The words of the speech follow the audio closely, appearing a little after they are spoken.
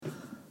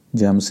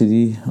ਜੈ ਮਸੀਹ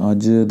ਜੀ।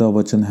 ਅੱਜ ਦਾ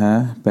ਵਚਨ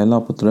ਹੈ ਪਹਿਲਾ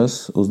ਪਤਰਸ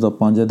ਉਸਦਾ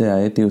 5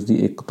 ਅਧਿਆਇ ਅਤੇ ਉਸਦੀ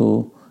 1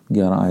 ਤੋਂ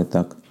 11 ਆਇਤ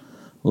ਤੱਕ।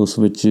 ਉਸ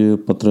ਵਿੱਚ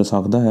ਪਤਰਸ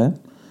ਆਖਦਾ ਹੈ,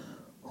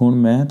 ਹੁਣ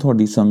ਮੈਂ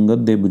ਤੁਹਾਡੀ ਸੰਗਤ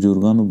ਦੇ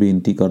ਬਜ਼ੁਰਗਾਂ ਨੂੰ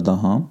ਬੇਨਤੀ ਕਰਦਾ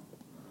ਹਾਂ।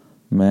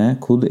 ਮੈਂ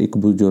ਖੁਦ ਇੱਕ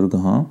ਬਜ਼ੁਰਗ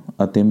ਹਾਂ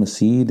ਅਤੇ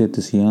ਮਸੀਹ ਦੇ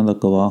ਤਸੀਹਿਆਂ ਦਾ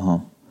ਗਵਾਹ ਹਾਂ।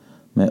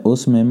 ਮੈਂ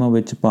ਉਸ ਮਹਿਮਾ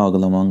ਵਿੱਚ ਭਾਗ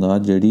ਲਵਾਂਗਾ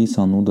ਜਿਹੜੀ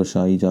ਸਾਨੂੰ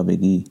ਦਰਸਾਈ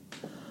ਜਾਵੇਗੀ।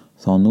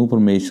 ਸਾਨੂੰ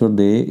ਪਰਮੇਸ਼ਵਰ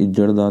ਦੇ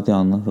ਇੱਜੜ ਦਾ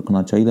ਧਿਆਨ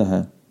ਰੱਖਣਾ ਚਾਹੀਦਾ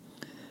ਹੈ,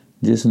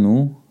 ਜਿਸ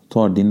ਨੂੰ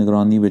ਤੁਹਾਡੀ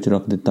ਨਿਗਰਾਨੀ ਵਿੱਚ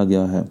ਰੱਖ ਦਿੱਤਾ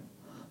ਗਿਆ ਹੈ।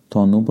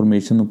 ਤੁਹਾਨੂੰ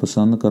ਪਰਮੇਸ਼ਰ ਨੂੰ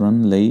ਪਸੰਦ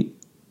ਕਰਨ ਲਈ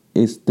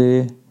ਇਸ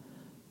 'ਤੇ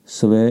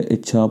ਸਵੈ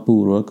ਇੱਛਾ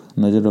ਪੂਰਵਕ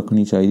ਨਜ਼ਰ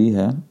ਰੱਖਣੀ ਚਾਹੀਦੀ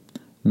ਹੈ,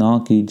 ਨਾ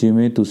ਕਿ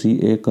ਜਿਵੇਂ ਤੁਸੀਂ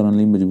ਇਹ ਕਰਨ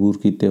ਲਈ ਮਜਬੂਰ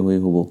ਕੀਤੇ ਹੋਏ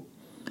ਹੋਵੋ।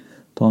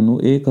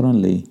 ਤੁਹਾਨੂੰ ਇਹ ਕਰਨ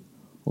ਲਈ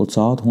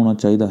ਉਤਸ਼ਾਹਤ ਹੋਣਾ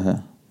ਚਾਹੀਦਾ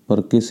ਹੈ,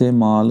 ਪਰ ਕਿਸੇ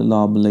ਮਾਲ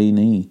ਲਾਭ ਲਈ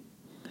ਨਹੀਂ।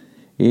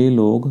 ਇਹ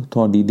ਲੋਕ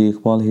ਤੁਹਾਡੀ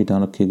ਦੇਖਭਾਲ ਹੇਠਾਂ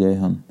ਰੱਖੇ ਗਏ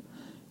ਹਨ।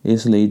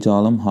 ਇਸ ਲਈ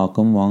ਜ਼ਾਲਮ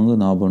ਹਾਕਮ ਵਾਂਗ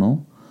ਨਾ ਬਣੋ,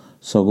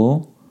 ਸਗੋਂ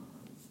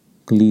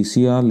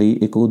ਕਲੀਸਿਆ ਲਈ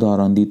ਇੱਕ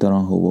ਉਦਾਹਰਨ ਦੀ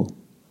ਤਰ੍ਹਾਂ ਹੋਵੋ।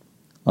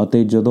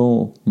 ਅਤੇ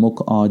ਜਦੋਂ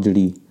ਮੁੱਖ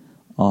ਆਜੜੀ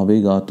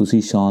ਆਵੇਗਾ,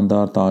 ਤੁਸੀਂ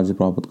ਸ਼ਾਨਦਾਰ ਤਾਜ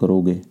ਪ੍ਰਾਪਤ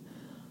ਕਰੋਗੇ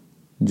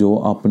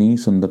ਜੋ ਆਪਣੀ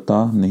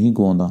ਸੁੰਦਰਤਾ ਨਹੀਂ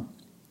ਗੁਆਉਂਦਾ।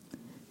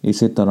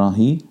 ਇਸੇ ਤਰ੍ਹਾਂ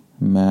ਹੀ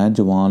ਮੈਂ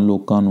ਜਵਾਨ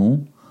ਲੋਕਾਂ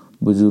ਨੂੰ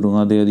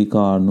ਬਜ਼ੁਰਗਾਂ ਦੇ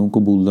ਅਧਿਕਾਰ ਨੂੰ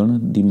ਕਬੂਲਣ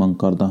ਦੀ ਮੰਗ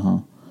ਕਰਦਾ ਹਾਂ।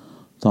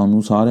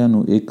 ਸਾਨੂੰ ਸਾਰਿਆਂ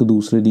ਨੂੰ ਇੱਕ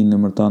ਦੂਸਰੇ ਦੀ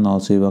ਨਿਮਰਤਾ ਨਾਲ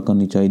ਸੇਵਾ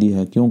ਕਰਨੀ ਚਾਹੀਦੀ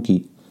ਹੈ,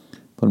 ਕਿਉਂਕਿ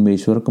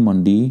ਪਰਮੇਸ਼ਵਰ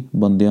ਘਮੰਡੀ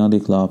ਬੰਦਿਆਂ ਦੇ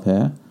ਖਿਲਾਫ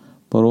ਹੈ,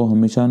 ਪਰ ਉਹ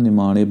ਹਮੇਸ਼ਾ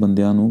ਨਿਮਾਣੇ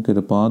ਬੰਦਿਆਂ ਨੂੰ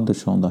ਕਿਰਪਾ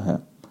ਦਰਸਾਉਂਦਾ ਹੈ।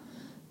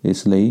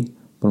 ਇਸ ਲਈ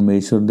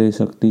ਪਰਮੇਸ਼ਵਰ ਦੇ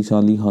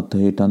ਸ਼ਕਤੀਸ਼ਾਲੀ ਹੱਥ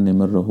ਹੇਠਾਂ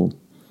ਨਿਮਰ ਰਹੋ,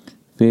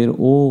 ਫਿਰ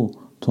ਉਹ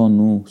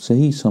ਤੁਹਾਨੂੰ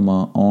ਸਹੀ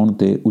ਸਮਾਂ ਆਉਣ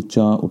 'ਤੇ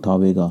ਉੱਚਾ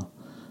ਉਠਾਵੇਗਾ।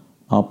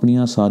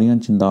 ਆਪਣੀਆਂ ਸਾਰੀਆਂ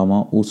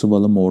ਚਿੰਤਾਵਾਂ ਉਸ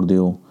ਵੱਲ ਮੋੜ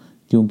ਦਿਓ,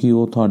 ਕਿਉਂਕਿ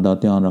ਉਹ ਤੁਹਾਡਾ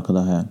ਧਿਆਨ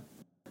ਰੱਖਦਾ ਹੈ।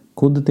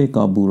 ਖੁਦ 'ਤੇ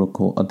ਕਾਬੂ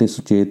ਰੱਖੋ ਅਤੇ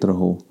ਸੁਚੇਤ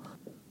ਰਹੋ।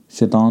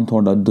 ਸ਼ੈਤਾਨ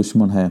ਤੁਹਾਡਾ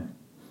ਦੁਸ਼ਮਣ ਹੈ।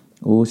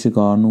 ਉਹ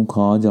ਸ਼ਿਕਾਰ ਨੂੰ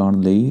ਖਾ ਜਾਣ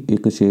ਲਈ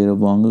ਇੱਕ ਸ਼ੇਰ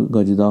ਵਾਂਗ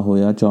ਗੱਜਦਾ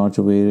ਹੋਇਆ ਚਾਰ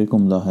ਚੁਫੇਰੇ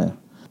ਘੁੰਮਦਾ ਹੈ।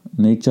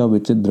 ਨਿਸ਼ਚਾ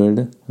ਵਿੱਚ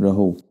ਦ੍ਰਿੜ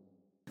ਰਹੋ,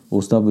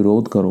 ਉਸ ਦਾ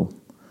ਵਿਰੋਧ ਕਰੋ।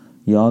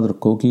 ਯਾਦ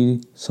ਰੱਖੋ ਕਿ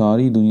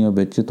ਸਾਰੀ ਦੁਨੀਆ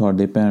ਵਿੱਚ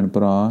ਤੁਹਾਡੇ ਭੈਣ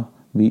ਭਰਾ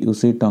ਵੀ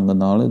ਉਸੇ ਢੰਗ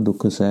ਨਾਲ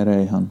ਦੁੱਖ ਸਹਿ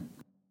ਰਹੇ ਹਨ।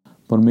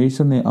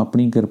 ਪਰਮੇਸ਼ਰ ਨੇ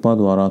ਆਪਣੀ ਕਿਰਪਾ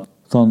ਦੁਆਰਾ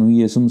ਤੁਹਾਨੂੰ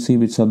ਯਿਸੂ ਮਸੀਹ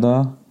ਵਿੱਚ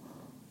ਸਦਾ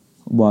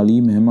ਵਾਲੀ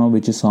ਮਹਿਮਾ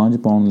ਵਿੱਚ ਸਾਂਝ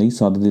ਪਾਉਣ ਲਈ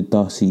ਸੱਦ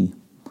ਦਿੱਤਾ ਸੀ।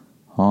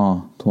 ਹਾਂ,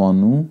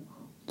 ਤੁਹਾਨੂੰ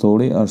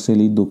ਥੋੜ੍ਹੇ ਅਰਸੇ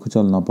ਲਈ ਦੁੱਖ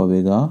ਝੱਲਣਾ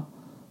ਪਵੇਗਾ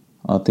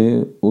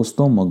ਅਤੇ ਉਸ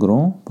ਤੋਂ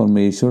ਮਗਰੋਂ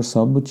ਪਰਮੇਸ਼ਰ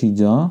ਸਭ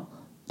ਚੀਜ਼ਾਂ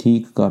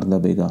ਠੀਕ ਕਰ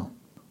ਦੇਵੇਗਾ।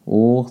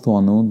 ਉਹ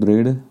ਤੁਹਾਨੂੰ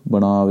ਦ੍ਰਿੜ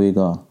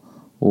ਬਣਾਵੇਗਾ,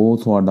 ਉਹ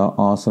ਤੁਹਾਡਾ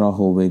ਆਸਰਾ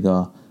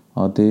ਹੋਵੇਗਾ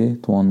ਅਤੇ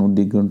ਤੁਹਾਨੂੰ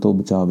ਡਿੱਗਣ ਤੋਂ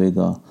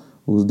ਬਚਾਵੇਗਾ।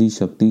 ਉਸ ਦੀ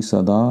ਸ਼ਕਤੀ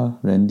ਸਦਾ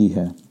ਰਹਿੰਦੀ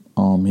ਹੈ।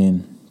 ਆਮੀਨ।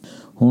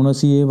 ਹੁਣ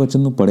ਅਸੀਂ ਇਹ ਵਚਨ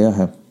ਨੂੰ ਪੜ੍ਹਿਆ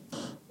ਹੈ।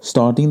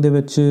 ਸਟਾਰਟਿੰਗ ਦੇ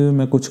ਵਿੱਚ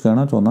ਮੈਂ ਕੁਝ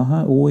ਕਹਿਣਾ ਚਾਹੁੰਦਾ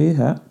ਹਾਂ, ਉਹ ਇਹ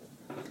ਹੈ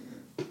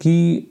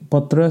ਕਿ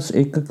ਪਤਰਸ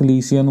ਇੱਕ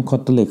ਕਲੀਸਿਆ ਨੂੰ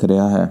ਖੱਤ ਲਿਖ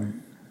ਰਿਹਾ ਹੈ।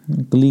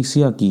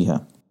 ਕਲੀਸਿਆ ਕੀ ਹੈ?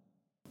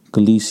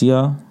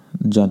 ਕਲੀਸਿਆ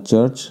ਜਾਂ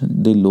ਚਰਚ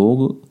ਦੇ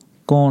ਲੋਕ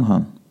ਕੌਣ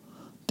ਹਨ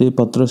ਅਤੇ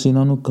ਪਤਰਸ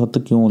ਇਹਨਾਂ ਨੂੰ ਖੱਤ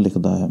ਕਿਉਂ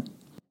ਲਿਖਦਾ ਹੈ?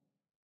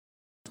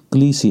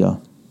 ਕਲੀਸਿਆ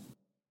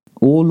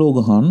ਉਹ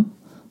ਲੋਕ ਹਨ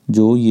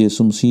ਜੋ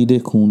ਯਿਸੂ ਮਸੀਹ ਦੇ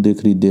ਖੂਨ ਦੇ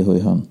ਖਰੀਦੇ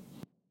ਹੋਏ ਹਨ।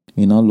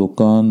 ਇਹਨਾਂ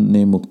ਲੋਕਾਂ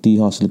ਨੇ ਮੁਕਤੀ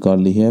ਹਾਸਲ ਕਰ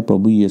ਲਈ ਹੈ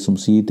ਪ੍ਰਭੂ ਯਿਸੂ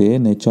ਮਸੀਹ 'ਤੇ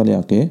ਨਿਹਚਾ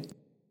ਲਿਆ ਕੇ,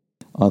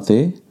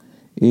 ਅਤੇ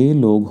ਇਹ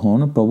ਲੋਕ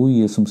ਹੁਣ ਪ੍ਰਭੂ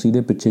ਯਿਸੂ ਮਸੀਹ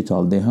ਦੇ ਪਿੱਛੇ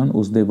ਚੱਲਦੇ ਹਨ,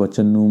 ਉਸ ਦੇ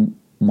ਵਚਨ ਨੂੰ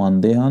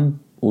ਮੰਨਦੇ ਹਨ,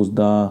 ਉਸ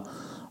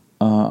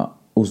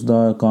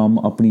ਦਾ ਕੰਮ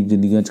ਆਪਣੀ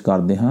ਜ਼ਿੰਦਗੀਆਂ 'ਚ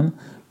ਕਰਦੇ ਹਨ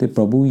ਅਤੇ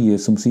ਪ੍ਰਭੂ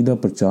ਯਿਸੂ ਮਸੀਹ ਦਾ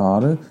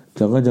ਪ੍ਰਚਾਰ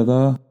ਜਗ੍ਹਾ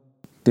ਜਗ੍ਹਾ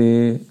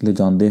 'ਤੇ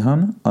ਲਿਜਾਂਦੇ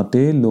ਹਨ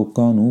ਅਤੇ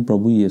ਲੋਕਾਂ ਨੂੰ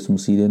ਪ੍ਰਭੂ ਯਿਸੂ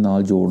ਮਸੀਹ ਦੇ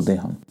ਨਾਲ ਜੋੜਦੇ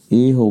ਹਨ।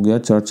 ਇਹ ਹੋ ਗਿਆ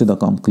ਚਰਚ ਦਾ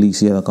ਕੰਮ,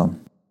 ਕਲੀਸਿਆ ਦਾ ਕੰਮ।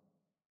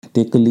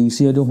 ਅਤੇ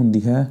ਕਲੀਸਿਆ ਜੋ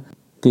ਹੁੰਦੀ ਹੈ,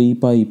 ਕਈ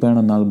ਭਾਈ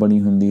ਭੈਣਾਂ ਨਾਲ ਬਣੀ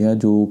ਹੁੰਦੀ ਹੈ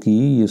ਜੋ ਕਿ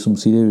ਯਿਸੂ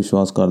ਮਸੀਹ ਦੇ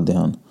ਵਿਸ਼ਵਾਸ ਕਰਦੇ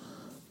ਹਨ।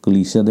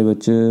 ਕਲੀਸਿਆ ਦੇ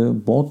ਵਿੱਚ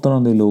ਬਹੁਤ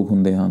ਤਰ੍ਹਾਂ ਦੇ ਲੋਕ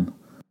ਹੁੰਦੇ ਹਨ,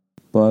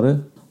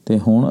 ਅਤੇ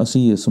ਹੁਣ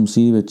ਅਸੀਂ ਯਿਸੂ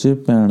ਮਸੀਹ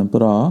ਵਿੱਚ ਭੈਣ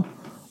ਭਰਾ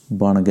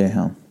ਬਣ ਗਏ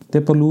ਹਾਂ। ਅਤੇ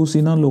ਪੌਲੁਸ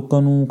ਇਹਨਾਂ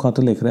ਲੋਕਾਂ ਨੂੰ ਖੱਤ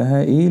ਲਿਖ ਰਿਹਾ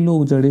ਹੈ। ਇਹ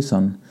ਲੋਕ ਜਿਹੜੇ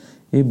ਸਨ,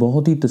 ਇਹ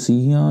ਬਹੁਤ ਹੀ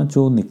ਤਸੀਹਿਆਂ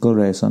 'ਚੋਂ ਨਿਕਲ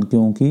ਰਹੇ ਸਨ,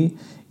 ਕਿਉਂਕਿ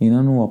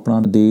ਇਹਨਾਂ ਨੂੰ ਆਪਣਾ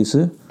ਦੇਸ਼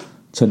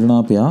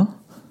ਛੱਡਣਾ ਪਿਆ,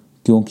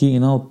 ਕਿਉਂਕਿ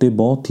ਇਹਨਾਂ ਉੱਤੇ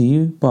ਬਹੁਤ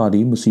ਹੀ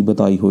ਭਾਰੀ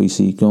ਮੁਸੀਬਤ ਆਈ ਹੋਈ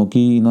ਸੀ,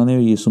 ਕਿਉਂਕਿ ਇਹਨਾਂ ਨੇ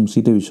ਯਿਸੂ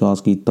ਮਸੀਹ 'ਤੇ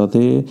ਵਿਸ਼ਵਾਸ ਕੀਤਾ।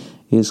 ਅਤੇ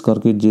ਇਸ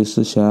ਕਰਕੇ ਜਿਸ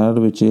ਸ਼ਹਿਰ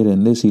ਵਿੱਚ ਇਹ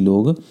ਰਹਿੰਦੇ ਸੀ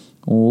ਲੋਕ,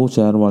 ਉਹ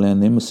ਸ਼ਹਿਰ ਵਾਲਿਆਂ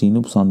ਨੇ ਮਸੀਹ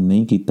ਨੂੰ ਪਸੰਦ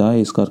ਨਹੀਂ ਕੀਤਾ।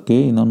 ਇਸ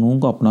ਕਰਕੇ ਇਹਨਾਂ ਨੂੰ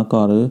ਆਪਣਾ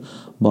ਘਰ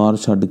ਬਾਹਰ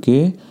ਛੱਡ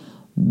ਕੇ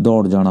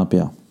ਦੌੜ ਜਾਣਾ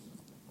ਪਿਆ।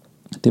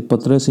 ਅਤੇ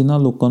ਪਤਰਸ ਇਹਨਾਂ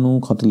ਲੋਕਾਂ ਨੂੰ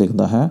ਖੱਤ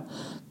ਲਿਖਦਾ ਹੈ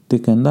ਅਤੇ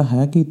ਕਹਿੰਦਾ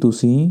ਹੈ ਕਿ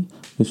ਤੁਸੀਂ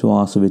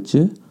ਵਿਸ਼ਵਾਸ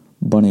ਵਿੱਚ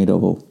ਬਣੇ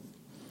ਰਹੋ।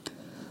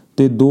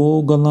 ਅਤੇ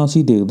ਦੋ ਗੱਲਾਂ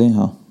ਅਸੀਂ ਦੇਖਦੇ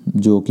ਹਾਂ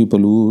ਜੋ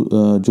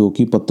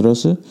ਕਿ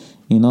ਪਤਰਸ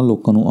ਇਹਨਾਂ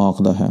ਲੋਕਾਂ ਨੂੰ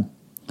ਆਖਦਾ ਹੈ।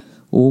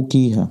 ਉਹ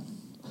ਕੀ ਹੈ?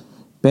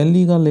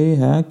 ਪਹਿਲੀ ਗੱਲ ਇਹ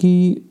ਹੈ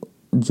ਕਿ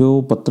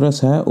ਜੋ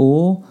ਪਤਰਸ ਹੈ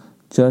ਉਹ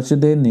ਚਰਚ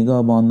ਦੇ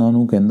ਨਿਗਾਹਬਾਨਾਂ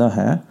ਨੂੰ ਕਹਿੰਦਾ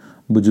ਹੈ,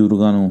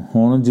 ਬਜ਼ੁਰਗਾਂ ਨੂੰ।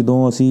 ਹੁਣ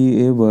ਜਦੋਂ ਅਸੀਂ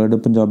ਇਹ ਵਰਡ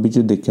ਪੰਜਾਬੀ 'ਚ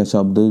ਦੇਖਿਆ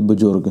ਸ਼ਬਦ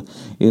ਬਜ਼ੁਰਗ,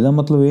 ਇਹਦਾ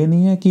ਮਤਲਬ ਇਹ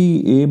ਨਹੀਂ ਹੈ ਕਿ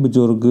ਇਹ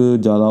ਬਜ਼ੁਰਗ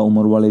ਜ਼ਿਆਦਾ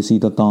ਉਮਰ ਵਾਲੇ ਸੀ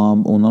ਤਾਂ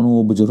ਉਹਨਾਂ ਨੂੰ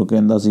ਉਹ ਬਜ਼ੁਰਗ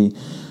ਕਹਿੰਦਾ ਸੀ।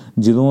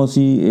 ਜਦੋਂ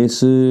ਅਸੀਂ ਇਸ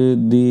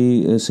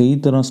ਦੀ ਸਹੀ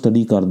ਤਰ੍ਹਾਂ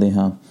ਸਟੱਡੀ ਕਰਦੇ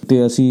ਹਾਂ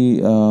ਅਤੇ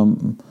ਅਸੀਂ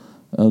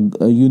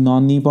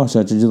ਯੂਨਾਨੀ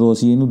ਭਾਸ਼ਾ 'ਚ ਜਦੋਂ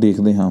ਅਸੀਂ ਇਹਨੂੰ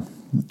ਦੇਖਦੇ ਹਾਂ,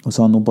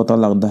 ਸਾਨੂੰ ਪਤਾ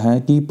ਲੱਗਦਾ ਹੈ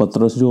ਕਿ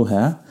ਪਤਰਸ ਜੋ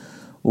ਹੈ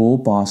ਉਹ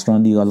ਪਾਸਟਰਾਂ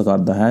ਦੀ ਗੱਲ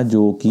ਕਰਦਾ ਹੈ,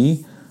 ਜੋ ਕਿ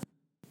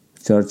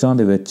ਚਰਚਾਂ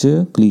ਦੇ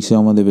ਵਿੱਚ,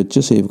 ਕਲੀਸਿਆਵਾਂ ਦੇ ਵਿੱਚ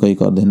ਸੇਵਕਾਈ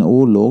ਕਰਦੇ ਹਨ।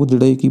 ਉਹ ਲੋਕ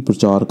ਜਿਹੜੇ ਕਿ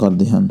ਪ੍ਰਚਾਰ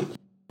ਕਰਦੇ ਹਨ।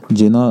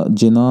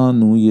 ਜਿਨ੍ਹਾਂ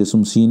ਨੂੰ ਯਿਸੂ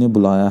ਮਸੀਹ ਨੇ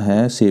ਬੁਲਾਇਆ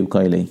ਹੈ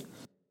ਸੇਵਕਾਈ ਲਈ।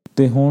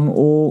 ਅਤੇ ਹੁਣ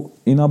ਉਹ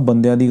ਇਹਨਾਂ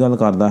ਬੰਦਿਆਂ ਦੀ ਗੱਲ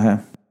ਕਰਦਾ ਹੈ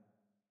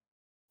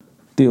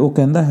ਅਤੇ ਉਹ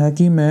ਕਹਿੰਦਾ ਹੈ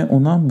ਕਿ ਮੈਂ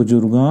ਉਹਨਾਂ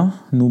ਬਜ਼ੁਰਗਾਂ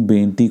ਨੂੰ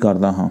ਬੇਨਤੀ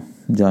ਕਰਦਾ ਹਾਂ,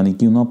 ਯਾਨੀ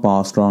ਕਿ ਉਹਨਾਂ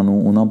ਪਾਸਟਰਾਂ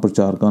ਨੂੰ, ਉਹਨਾਂ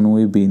ਪ੍ਰਚਾਰਕਾਂ ਨੂੰ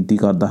ਇਹ ਬੇਨਤੀ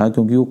ਕਰਦਾ ਹੈ,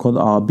 ਕਿਉਂਕਿ ਉਹ ਖੁਦ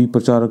ਆਪ ਵੀ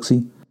ਪ੍ਰਚਾਰਕ ਸੀ।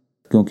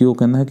 ਕਿਉਂਕਿ ਉਹ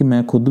ਕਹਿੰਦਾ ਹੈ ਕਿ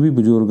ਮੈਂ ਖੁਦ ਵੀ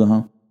ਬਜ਼ੁਰਗ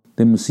ਹਾਂ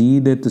ਅਤੇ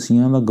ਮਸੀਹ ਦੇ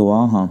ਤਸੀਹਿਆਂ ਦਾ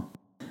ਗਵਾਹ ਹਾਂ।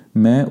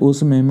 ਮੈਂ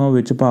ਉਸ ਮਹਿਮਾ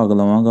ਵਿੱਚ ਭਾਗ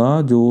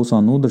ਲਵਾਂਗਾ ਜੋ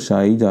ਸਾਨੂੰ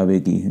ਦਰਸਾਈ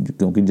ਜਾਵੇਗੀ,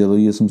 ਕਿਉਂਕਿ ਜਦੋਂ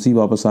ਯਿਸੂ ਮਸੀਹ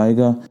ਵਾਪਸ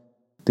ਆਏਗਾ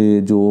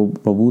ਅਤੇ ਜੋ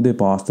ਪ੍ਰਭੂ ਦੇ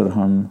ਪਾਸਟਰ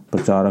ਹਨ,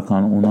 ਪ੍ਰਚਾਰਕ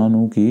ਹਨ, ਉਹਨਾਂ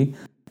ਨੂੰ ਕਿ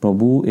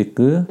ਪ੍ਰਭੂ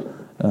ਇੱਕ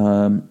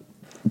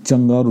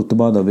ਚੰਗਾ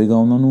ਰੁਤਬਾ ਦੇਵੇਗਾ,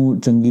 ਉਹਨਾਂ ਨੂੰ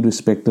ਚੰਗੀ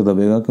ਰਿਸਪੈਕਟ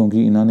ਦੇਵੇਗਾ,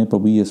 ਕਿਉਂਕਿ ਇਹਨਾਂ ਨੇ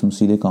ਪ੍ਰਭੂ ਯਿਸੂ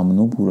ਮਸੀਹ ਦੇ ਕੰਮ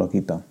ਨੂੰ ਪੂਰਾ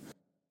ਕੀਤਾ।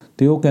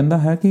 ਅਤੇ ਉਹ ਕਹਿੰਦਾ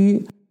ਹੈ ਕਿ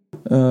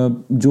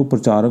ਜੋ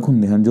ਪ੍ਰਚਾਰਕ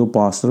ਹੁੰਦੇ ਹਨ, ਜੋ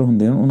ਪਾਸਟਰ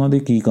ਹੁੰਦੇ ਹਨ, ਉਹਨਾਂ ਦੇ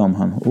ਕੀ ਕੰਮ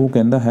ਹਨ। ਉਹ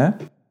ਕਹਿੰਦਾ ਹੈ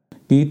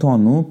ਕਿ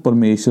ਤੁਹਾਨੂੰ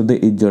ਪਰਮੇਸ਼ਰ ਦੇ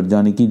ਇੱਜ਼ਤ,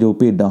 ਯਾਨੀ ਕਿ ਜੋ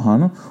ਭੇਡਾਂ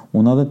ਹਨ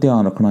ਉਹਨਾਂ ਦਾ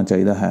ਧਿਆਨ ਰੱਖਣਾ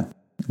ਚਾਹੀਦਾ ਹੈ।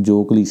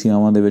 ਜੋ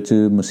ਕਲੀਸਿਆਵਾਂ ਦੇ ਵਿੱਚ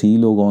ਮਸੀਹ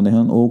ਲੋਕ ਆਉਂਦੇ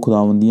ਹਨ ਉਹ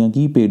ਖੁਦਾਵੰਦ ਦੀਆਂ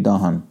ਕੀ ਭੇਡਾਂ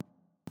ਹਨ।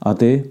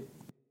 ਅਤੇ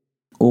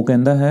ਉਹ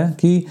ਕਹਿੰਦਾ ਹੈ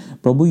ਕਿ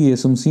ਪ੍ਰਭੂ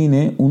ਯਿਸੂ ਮਸੀਹ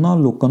ਨੇ ਉਹਨਾਂ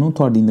ਲੋਕਾਂ ਨੂੰ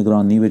ਤੁਹਾਡੀ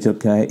ਨਿਗਰਾਨੀ ਵਿੱਚ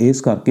ਰੱਖਿਆ ਹੈ,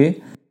 ਇਸ ਕਰਕੇ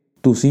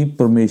ਤੁਸੀਂ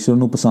ਪਰਮੇਸ਼ਰ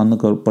ਨੂੰ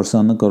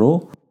ਪ੍ਰਸੰਨ ਕਰੋ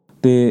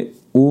ਅਤੇ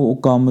ਉਹ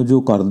ਕੰਮ ਜੋ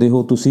ਕਰਦੇ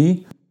ਹੋ ਤੁਸੀਂ,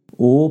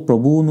 ਉਹ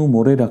ਪ੍ਰਭੂ ਨੂੰ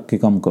ਮੋਹਰੇ ਰੱਖ ਕੇ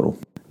ਕੰਮ ਕਰੋ।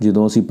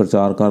 ਜਦੋਂ ਅਸੀਂ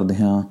ਪ੍ਰਚਾਰ ਕਰਦੇ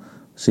ਹਾਂ,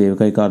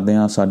 ਸੇਵਕਾਈ ਕਰਦੇ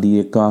ਹਾਂ, ਸਾਡੀ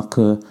ਇੱਕ ਅੱਖ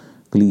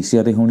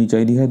ਕਲੀਸਿਆ 'ਤੇ ਹੋਣੀ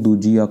ਚਾਹੀਦੀ ਹੈ,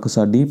 ਦੂਜੀ ਅੱਖ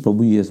ਸਾਡੀ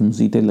ਪ੍ਰਭੂ ਯਿਸੂ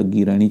ਮਸੀਹ 'ਤੇ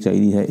ਲੱਗੀ ਰਹਿਣੀ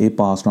ਚਾਹੀਦੀ ਹੈ। ਇਹ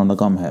ਪਾਸਟਰਾਂ ਦਾ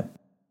ਕੰਮ ਹੈ।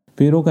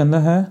 ਫਿਰ ਉਹ ਕਹਿੰਦਾ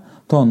ਹੈ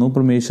ਤੁਹਾਨੂੰ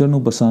ਪਰਮੇਸ਼ਰ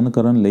ਨੂੰ ਪ੍ਰਸੰਨ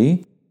ਕਰਨ ਲਈ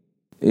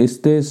ਇਸ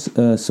 'ਤੇ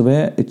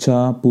ਸਵੈ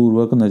ਇੱਛਾ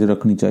ਪੂਰਵਕ ਨਜ਼ਰ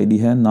ਰੱਖਣੀ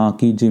ਚਾਹੀਦੀ ਹੈ, ਨਾ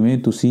ਕਿ ਜਿਵੇਂ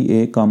ਤੁਸੀਂ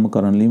ਇਹ ਕੰਮ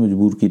ਕਰਨ ਲਈ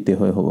ਮਜਬੂਰ ਕੀਤੇ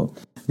ਹੋਏ ਹੋਵੋ।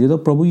 ਜਦੋਂ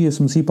ਪ੍ਰਭੂ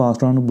ਯਿਸੂ ਮਸੀਹ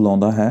ਪਾਸਟਰਾਂ ਨੂੰ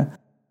ਬੁਲਾਉਂਦਾ ਹੈ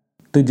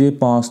ਅਤੇ ਜੇ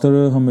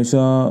ਪਾਸਟਰ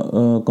ਹਮੇਸ਼ਾ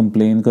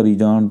ਕੰਪਲੇਨ ਕਰੀ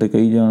ਜਾਣ ਅਤੇ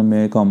ਕਹੀ ਜਾਣ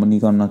ਮੈਂ ਕੰਮ ਨਹੀਂ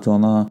ਕਰਨਾ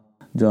ਚਾਹੁੰਦਾ,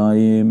 ਜਾਂ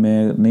ਇਹ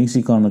ਮੈਂ ਨਹੀਂ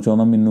ਸੀ ਕਰਨਾ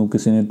ਚਾਹੁੰਦਾ, ਮੈਨੂੰ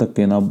ਕਿਸੇ ਨੇ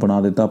ਧੱਕੇ ਨਾਲ ਬਣਾ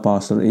ਦਿੱਤਾ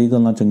ਪਾਸਟਰ, ਇਹ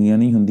ਗੱਲਾਂ ਚੰਗੀਆਂ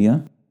ਨਹੀਂ ਹੁੰਦੀਆਂ।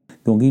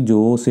 ਕਿਉਂਕਿ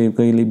ਜੋ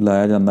ਸੇਵਕਾਈ ਲਈ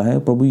ਬੁਲਾਇਆ ਜਾਂਦਾ ਹੈ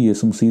ਪ੍ਰਭੂ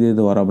ਯਿਸੂ ਮਸੀਹ ਦੇ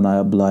ਦੁਆਰਾ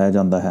ਬੁਲਾਇਆ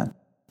ਜਾਂਦਾ ਹੈ।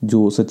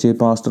 ਜੋ ਸੱਚੇ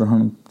ਪਾਸਟਰ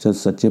ਹਨ,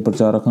 ਸੱਚੇ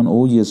ਪ੍ਰਚਾਰਕ ਹਨ,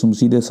 ਉਹ ਯਿਸੂ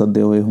ਮਸੀਹ ਦੇ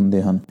ਸੱਦੇ ਹੋਏ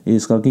ਹੁੰਦੇ ਹਨ।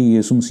 ਇਸ ਕਰਕੇ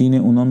ਯਿਸੂ ਮਸੀਹ ਨੇ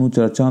ਉਹਨਾਂ ਨੂੰ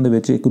ਚਰਚਾਂ ਦੇ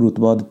ਵਿੱਚ ਇੱਕ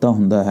ਰੁਤਬਾ ਦਿੱਤਾ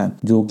ਹੁੰਦਾ ਹੈ,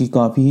 ਜੋ ਕਿ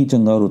ਕਾਫੀ ਹੀ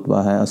ਚੰਗਾ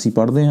ਰੁਤਬਾ ਹੈ। ਅਸੀਂ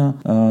ਪੜ੍ਹਦੇ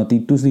ਹਾਂ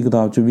ਤੀਤੁਸ ਦੀ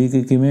ਕਿਤਾਬ 'ਚ ਵੀ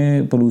ਕਿ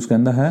ਕਿਵੇਂ ਪੌਲੁਸ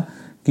ਕਹਿੰਦਾ ਹੈ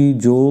ਕਿ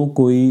ਜੋ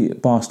ਕੋਈ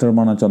ਪਾਸਟਰ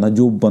ਬਣਨਾ ਚਾਹੁੰਦਾ,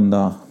 ਜੋ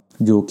ਬੰਦਾ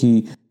ਜੋ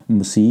ਕਿ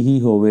ਮਸੀਹੀ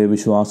ਹੋਵੇ,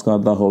 ਵਿਸ਼ਵਾਸ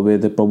ਕਰਦਾ ਹੋਵੇ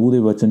ਅਤੇ ਪ੍ਰਭੂ ਦੇ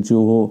ਵਚਨ 'ਚ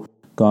ਉਹ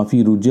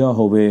ਕਾਫੀ ਰੁੱਝਿਆ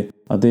ਹੋਵੇ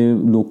ਅਤੇ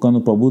ਲੋਕਾਂ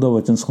ਨੂੰ ਪ੍ਰਭੂ ਦਾ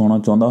ਵਚਨ ਸਿਖਾਉਣਾ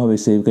ਚਾਹੁੰਦਾ ਹੋਵੇ,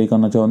 ਸੇਵਕਾਈ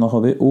ਕਰਨਾ ਚਾਹੁੰਦਾ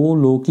ਹੋਵੇ, ਉਹ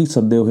ਲੋਕ ਹੀ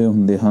ਸੱਦੇ ਹੋਏ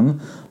ਹੁੰਦੇ ਹਨ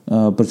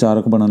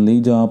ਪ੍ਰਚਾਰਕ ਬਣਨ ਲਈ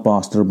ਜਾਂ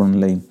ਪਾਸਟਰ ਬਣਨ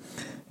ਲਈ।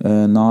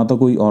 ਨਾ ਤਾਂ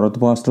ਕੋਈ ਔਰਤ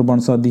ਪਾਸਟਰ ਬਣ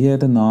ਸਕਦੀ ਹੈ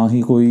ਅਤੇ ਨਾ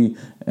ਹੀ ਕੋਈ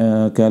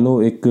ਕਹਿ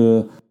ਲਓ ਇੱਕ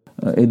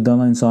ਇੱਦਾਂ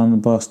ਦਾ ਇਨਸਾਨ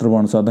ਪਾਸਟਰ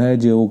ਬਣ ਸਕਦਾ ਹੈ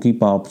ਜੋ ਕਿ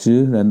ਪਾਪ 'ਚ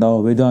ਰਹਿੰਦਾ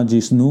ਹੋਵੇ ਜਾਂ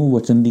ਜਿਸ ਨੂੰ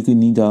ਵਚਨ ਦੀ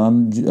ਕਿੰਨੀ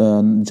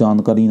ਜ਼ਿਆਦਾ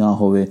ਜਾਣਕਾਰੀ ਨਾ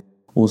ਹੋਵੇ।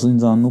 ਉਸ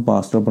ਇਨਸਾਨ ਨੂੰ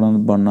ਪਾਸਟਰ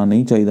ਬਣਨਾ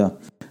ਨਹੀਂ ਚਾਹੀਦਾ।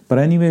 ਪਰ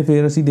ਐਨੀਵੇ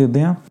ਫਿਰ ਅਸੀਂ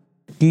ਦੇਖਦੇ ਹਾਂ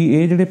ਕਿ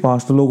ਇਹ ਜਿਹੜੇ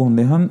ਪਾਸਟਰ ਲੋਕ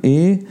ਹੁੰਦੇ ਹਨ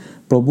ਇਹ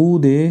ਪ੍ਰਭੂ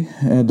ਦੇ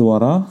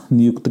ਦੁਆਰਾ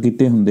ਨਿਯੁਕਤ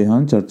ਕੀਤੇ ਹੁੰਦੇ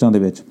ਹਨ ਚਰਚਾਂ ਦੇ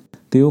ਵਿੱਚ।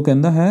 ਅਤੇ ਉਹ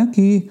ਕਹਿੰਦਾ ਹੈ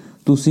ਕਿ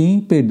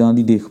ਤੁਸੀਂ ਭੇਡਾਂ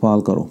ਦੀ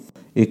ਦੇਖਭਾਲ ਕਰੋ,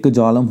 ਇੱਕ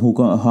ਜ਼ਾਲਮ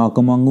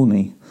ਹਾਕਮ ਵਾਂਗੂ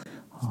ਨਹੀਂ।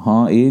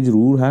 ਹਾਂ, ਇਹ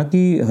ਜ਼ਰੂਰ ਹੈ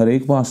ਕਿ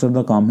ਹਰੇਕ ਪਾਸਟਰ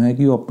ਦਾ ਕੰਮ ਹੈ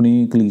ਕਿ ਉਹ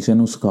ਆਪਣੀ ਕਲੀਸਿਆ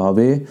ਨੂੰ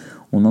ਸਿਖਾਵੇ,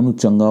 ਉਹਨਾਂ ਨੂੰ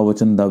ਚੰਗਾ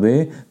ਵਚਨ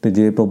ਦੇਵੇ, ਅਤੇ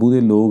ਜੇ ਪ੍ਰਭੂ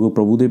ਦੇ ਲੋਕ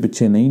ਪ੍ਰਭੂ ਦੇ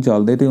ਪਿੱਛੇ ਨਹੀਂ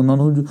ਚੱਲਦੇ ਅਤੇ ਉਹਨਾਂ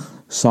ਨੂੰ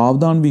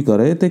ਸਾਵਧਾਨ ਵੀ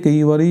ਕਰੇ। ਅਤੇ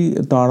ਕਈ ਵਾਰੀ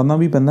ਤਾੜਨਾ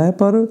ਵੀ ਪੈਂਦਾ ਹੈ,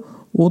 ਪਰ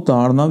ਉਹ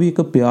ਤਾੜਨਾ ਵੀ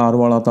ਇੱਕ ਪਿਆਰ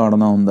ਵਾਲਾ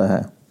ਤਾੜਨਾ ਹੁੰਦਾ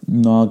ਹੈ,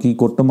 ਨਾ ਕਿ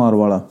ਕੁੱਟਮਾਰ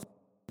ਵਾਲਾ।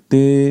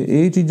 ਅਤੇ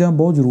ਇਹ ਚੀਜ਼ਾਂ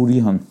ਬਹੁਤ ਜ਼ਰੂਰੀ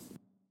ਹਨ।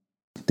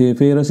 ਅਤੇ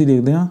ਫਿਰ ਅਸੀਂ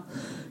ਦੇਖਦੇ ਹਾਂ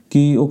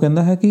ਕਿ ਉਹ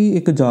ਕਹਿੰਦਾ ਹੈ ਕਿ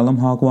ਇੱਕ ਜ਼ਾਲਮ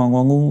ਹਾਕਮ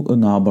ਵਾਂਗੂ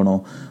ਨਾ ਬਣੋ।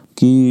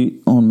 ਕਿ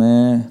ਹੁਣ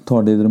ਮੈਂ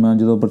ਤੁਹਾਡੇ ਦਰਮਿਆਨ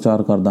ਜਦੋਂ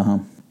ਪ੍ਰਚਾਰ ਕਰਦਾ ਹਾਂ,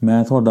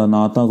 ਮੈਂ ਤੁਹਾਡਾ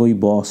ਨਾ ਤਾਂ ਕੋਈ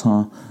ਬੌਸ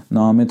ਹਾਂ,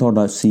 ਨਾ ਮੈਂ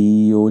ਤੁਹਾਡਾ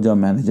CEO ਜਾਂ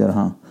ਮੈਨੇਜਰ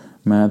ਹਾਂ,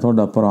 ਮੈਂ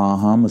ਤੁਹਾਡਾ ਭਰਾ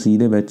ਹਾਂ ਮਸੀਹ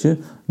ਦੇ ਵਿੱਚ,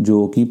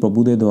 ਜੋ ਕਿ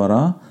ਪ੍ਰਭੂ ਦੇ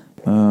ਦੁਆਰਾ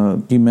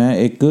ਕਿ ਮੈਂ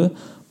ਇੱਕ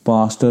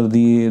ਪਾਸਟਰ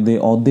ਦੇ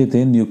ਅਹੁਦੇ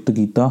 'ਤੇ ਨਿਯੁਕਤ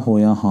ਕੀਤਾ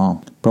ਹੋਇਆ ਹਾਂ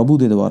ਪ੍ਰਭੂ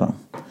ਦੇ ਦੁਆਰਾ।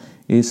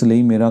 ਇਸ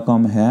ਲਈ ਮੇਰਾ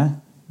ਕੰਮ ਹੈ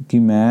ਕਿ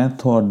ਮੈਂ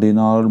ਤੁਹਾਡੇ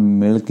ਨਾਲ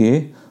ਮਿਲ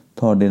ਕੇ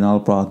ਤੁਹਾਡੇ ਨਾਲ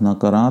ਪ੍ਰਾਰਥਨਾ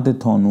ਕਰਾਂ ਅਤੇ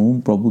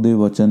ਤੁਹਾਨੂੰ ਪ੍ਰਭੂ ਦੇ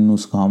ਵਚਨ ਨੂੰ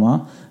ਸਿਖਾਵਾਂ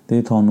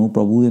ਅਤੇ ਤੁਹਾਨੂੰ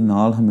ਪ੍ਰਭੂ ਦੇ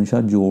ਨਾਲ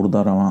ਹਮੇਸ਼ਾ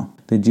ਜੋੜਦਾ ਰਹਾਂ।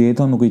 ਅਤੇ ਜੇ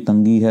ਤੁਹਾਨੂੰ ਕੋਈ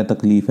ਤੰਗੀ ਹੈ,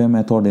 ਤਕਲੀਫ ਹੈ,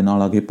 ਮੈਂ ਤੁਹਾਡੇ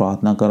ਨਾਲ ਆ ਕੇ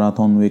ਪ੍ਰਾਰਥਨਾ ਕਰਾਂ,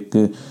 ਤੁਹਾਨੂੰ ਇੱਕ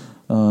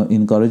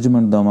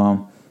ਇਨਕਰੇਜਮੈਂਟ ਦੇਵਾਂ,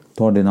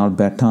 ਤੁਹਾਡੇ ਨਾਲ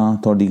ਬੈਠਾਂ,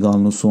 ਤੁਹਾਡੀ ਗੱਲ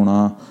ਨੂੰ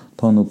ਸੁਣਾ,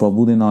 ਤੁਹਾਨੂੰ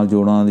ਪ੍ਰਭੂ ਦੇ ਨਾਲ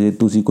ਜੋੜਾਂ। ਜੇ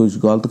ਤੁਸੀਂ ਕੁਝ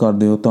ਗਲਤ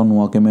ਕਰਦੇ ਹੋ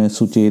ਤੁਹਾਨੂੰ ਆ ਕੇ ਮੈਂ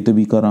ਸੁਚੇਤ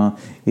ਵੀ ਕਰਾਂ।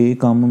 ਇਹ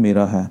ਕੰਮ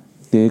ਮੇਰਾ ਹੈ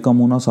ਅਤੇ ਇਹ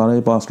ਕੰਮ ਉਹਨਾਂ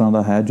ਸਾਰੇ ਪਾਸਟਰਾਂ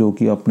ਦਾ ਹੈ ਜੋ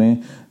ਕਿ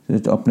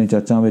ਆਪਣੇ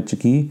ਚਰਚਾਂ ਵਿੱਚ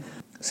ਕੀ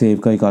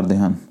ਸੇਵਕਾਈ ਕਰਦੇ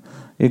ਹਨ।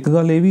 ਇੱਕ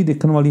ਗੱਲ ਇਹ ਵੀ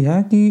ਦੇਖਣ ਵਾਲੀ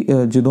ਹੈ ਕਿ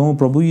ਜਦੋਂ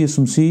ਪ੍ਰਭੂ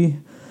ਯਿਸੂ ਮਸੀਹ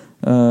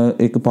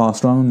ਇੱਕ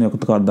ਪਾਸਟਰਾਂ ਨੂੰ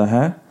ਨਿਯੁਕਤ ਕਰਦਾ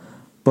ਹੈ,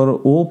 ਪਰ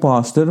ਉਹ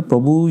ਪਾਸਟਰ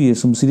ਪ੍ਰਭੂ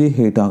ਯਿਸੂ ਮਸੀਹ ਦੇ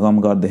ਹੇਠਾਂ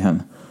ਕੰਮ ਕਰਦੇ ਹਨ।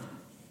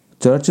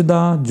 ਚਰਚ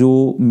ਦਾ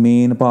ਜੋ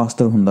ਮੇਨ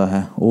ਪਾਸਟਰ ਹੁੰਦਾ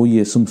ਹੈ ਉਹ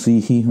ਯਿਸੂ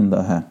ਮਸੀਹ ਹੀ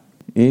ਹੁੰਦਾ ਹੈ।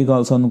 ਇਹ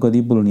ਗੱਲ ਸਾਨੂੰ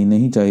ਕਦੀ ਭੁੱਲਣੀ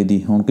ਨਹੀਂ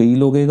ਚਾਹੀਦੀ। ਹੁਣ ਕਈ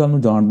ਲੋਕ ਇਹ ਗੱਲ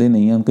ਨੂੰ ਜਾਣਦੇ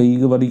ਨਹੀਂ ਹਨ, ਕਈ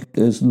ਵਾਰੀ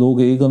ਲੋਕ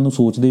ਇਹ ਗੱਲ ਨੂੰ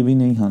ਸੋਚਦੇ ਵੀ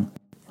ਨਹੀਂ ਹਨ।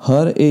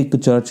 ਹਰ ਇੱਕ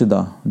ਚਰਚ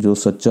ਦਾ ਜੋ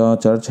ਸੱਚਾ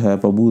ਚਰਚ ਹੈ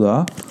ਪ੍ਰਭੂ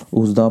ਦਾ,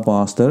 ਉਸ ਦਾ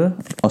ਪਾਸਟਰ,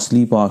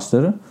 ਅਸਲੀ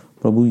ਪਾਸਟਰ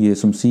ਪ੍ਰਭੂ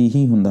ਯਿਸੂ ਮਸੀਹ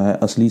ਹੀ ਹੁੰਦਾ ਹੈ।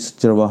 ਅਸਲੀ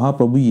ਚਰਵਾਹਾ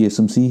ਪ੍ਰਭੂ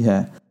ਯਿਸੂ ਮਸੀਹ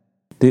ਹੈ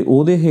ਅਤੇ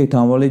ਉਹਦੇ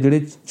ਹੇਠਾਂ ਵਾਲੇ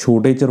ਜਿਹੜੇ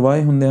ਛੋਟੇ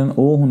ਚਰਵਾਹੇ ਹੁੰਦੇ ਹਨ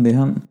ਉਹ ਹੁੰਦੇ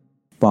ਹਨ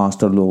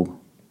ਪਾਸਟਰ ਲੋਕ,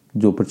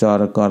 ਜੋ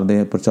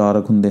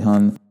ਪ੍ਰਚਾਰਕ ਹੁੰਦੇ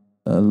ਹਨ,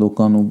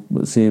 ਲੋਕਾਂ ਨੂੰ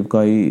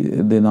ਸੇਵਕਾਈ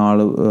ਦੇ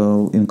ਨਾਲ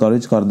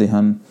ਇਨਕਰੇਜ ਕਰਦੇ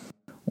ਹਨ।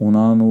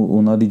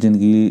 ਉਹਨਾਂ ਦੀ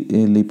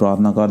ਜ਼ਿੰਦਗੀ ਲਈ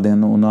ਪ੍ਰਾਰਥਨਾ ਕਰਦੇ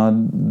ਹਨ, ਉਹਨਾਂ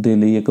ਦੇ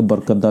ਲਈ ਇੱਕ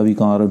ਬਰਕਤ ਦਾ ਵੀ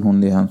ਕਾਰਨ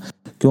ਹੁੰਦੇ ਹਨ।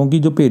 ਕਿਉਂਕਿ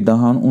ਜੋ ਭੇਡਾਂ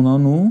ਹਨ ਉਹਨਾਂ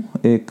ਨੂੰ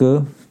ਇੱਕ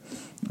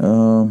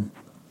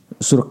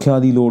ਸੁਰੱਖਿਆ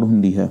ਦੀ ਲੋੜ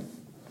ਹੁੰਦੀ ਹੈ।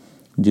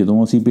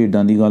 ਜਦੋਂ ਅਸੀਂ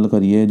ਭੇਡਾਂ ਦੀ ਗੱਲ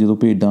ਕਰੀਏ, ਜਦੋਂ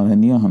ਭੇਡਾਂ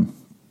ਰਹਿੰਦੀਆਂ ਹਨ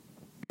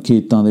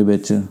ਖੇਤਾਂ ਦੇ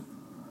ਵਿੱਚ,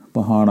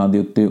 ਪਹਾੜਾਂ ਦੇ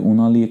ਉੱਤੇ,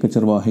 ਉਹਨਾਂ ਲਈ ਇੱਕ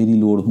ਚਰਵਾਹੇ ਦੀ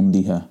ਲੋੜ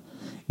ਹੁੰਦੀ ਹੈ।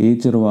 ਇਹ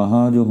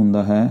ਚਰਵਾਹਾ ਜੋ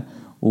ਹੁੰਦਾ ਹੈ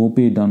ਉਹ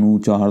ਭੇਡਾਂ ਨੂੰ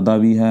ਚਾਰਦਾ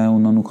ਵੀ ਹੈ,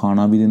 ਉਹਨਾਂ ਨੂੰ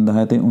ਖਾਣਾ ਵੀ ਦਿੰਦਾ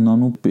ਹੈ, ਅਤੇ ਉਹਨਾਂ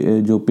ਨੂੰ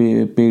ਜੋ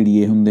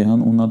ਭੇੜੀਏ ਹੁੰਦੇ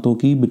ਹਨ ਉਹਨਾਂ ਤੋਂ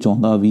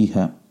ਬਚਾਉਂਦਾ ਵੀ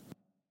ਹੈ।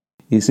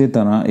 ਇਸੇ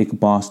ਤਰ੍ਹਾਂ ਇੱਕ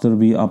ਪਾਸਟਰ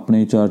ਵੀ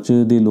ਆਪਣੇ ਚਰਚ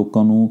ਦੇ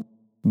ਲੋਕਾਂ ਨੂੰ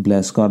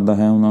ਬਲੈਸ ਕਰਦਾ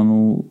ਹੈ,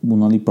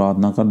 ਉਹਨਾਂ ਦੀ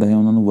ਪ੍ਰਾਰਥਨਾ ਕਰਦਾ ਹੈ,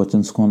 ਉਹਨਾਂ ਨੂੰ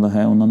ਵਚਨ ਸਿਖਾਉਂਦਾ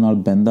ਹੈ, ਉਹਨਾਂ ਨਾਲ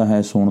ਬਹਿੰਦਾ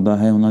ਹੈ, ਸੁਣਦਾ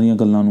ਹੈ ਉਹਨਾਂ ਦੀਆਂ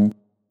ਗੱਲਾਂ ਨੂੰ,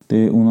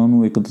 ਅਤੇ ਉਹਨਾਂ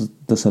ਨੂੰ ਇੱਕ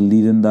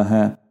ਤਸੱਲੀ ਦਿੰਦਾ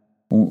ਹੈ।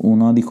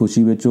 ਉਹਨਾਂ ਦੀ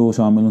ਖੁਸ਼ੀ ਵਿੱਚ ਉਹ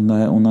ਸ਼ਾਮਿਲ ਹੁੰਦਾ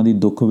ਹੈ, ਉਹਨਾਂ ਦੀ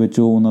ਦੁੱਖ ਵਿੱਚ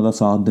ਉਹ ਉਹਨਾਂ ਦਾ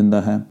ਸਾਥ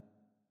ਦਿੰਦਾ ਹੈ।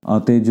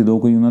 ਅਤੇ ਜਦੋਂ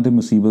ਕੋਈ ਉਹਨਾਂ 'ਤੇ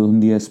ਮੁਸੀਬਤ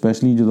ਹੁੰਦੀ ਹੈ,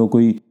 ਸਪੈਸ਼ਲੀ ਜਦੋਂ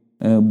ਕੋਈ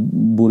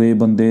ਬੁਰੇ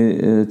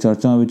ਬੰਦੇ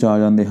ਚਰਚਾਂ ਵਿੱਚ ਆ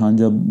ਜਾਂਦੇ ਹਨ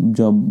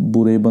ਜਾਂ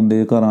ਬੁਰੇ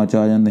ਬੰਦੇ ਘਰਾਂ 'ਚ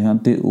ਆ ਜਾਂਦੇ ਹਨ,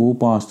 ਅਤੇ ਉਹ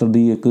ਪਾਸਟਰ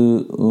ਦੀ ਇੱਕ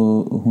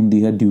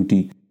ਹੁੰਦੀ ਹੈ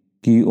ਡਿਊਟੀ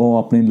ਕਿ ਉਹ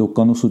ਆਪਣੇ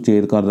ਲੋਕਾਂ ਨੂੰ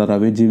ਸੁਚੇਤ ਕਰਦਾ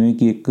ਰਹੇ, ਜਿਵੇਂ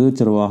ਕਿ ਇੱਕ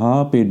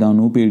ਚਰਵਾਹਾ ਭੇਡਾਂ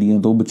ਨੂੰ ਭੇੜੀਆਂ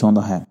ਤੋਂ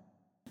ਬਚਾਉਂਦਾ ਹੈ।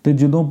 ਅਤੇ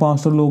ਜਦੋਂ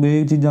ਪਾਸਟਰ ਲੋਕ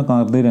ਇਹ ਚੀਜ਼ਾਂ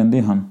ਕਰਦੇ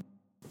ਰਹਿੰਦੇ ਹਨ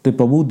ਅਤੇ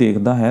ਪ੍ਰਭੂ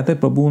ਦੇਖਦਾ ਹੈ, ਅਤੇ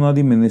ਪ੍ਰਭੂ ਉਹਨਾਂ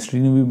ਦੀ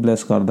ਮਿਨਿਸਟਰੀ ਨੂੰ ਵੀ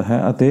ਬਲੈਸ ਕਰਦਾ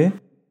ਹੈ। ਅਤੇ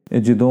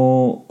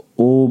ਜਦੋਂ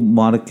ਉਹ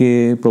ਮਰ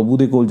ਕੇ ਪ੍ਰਭੂ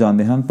ਦੇ ਕੋਲ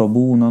ਜਾਂਦੇ ਹਨ,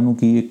 ਪ੍ਰਭੂ ਉਹਨਾਂ ਨੂੰ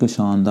ਇੱਕ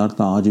ਸ਼ਾਨਦਾਰ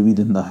ਤਾਜ ਵੀ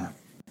ਦਿੰਦਾ ਹੈ।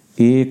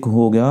 ਇਹ ਇੱਕ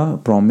ਹੋ ਗਿਆ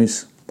ਪ੍ਰੋਮਿਸ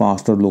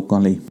ਪਾਸਟਰ ਲੋਕਾਂ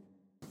ਲਈ।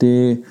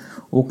 ਅਤੇ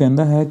ਉਹ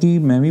ਕਹਿੰਦਾ ਹੈ ਕਿ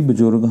ਮੈਂ ਵੀ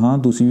ਬਜ਼ੁਰਗ ਹਾਂ,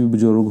 ਤੁਸੀਂ ਵੀ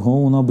ਬਜ਼ੁਰਗ ਹੋ।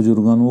 ਉਹਨਾਂ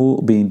ਬਜ਼ੁਰਗਾਂ ਨੂੰ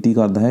ਉਹ ਬੇਨਤੀ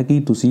ਕਰਦਾ ਹੈ ਕਿ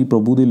ਤੁਸੀਂ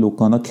ਪ੍ਰਭੂ ਦੇ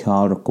ਲੋਕਾਂ ਦਾ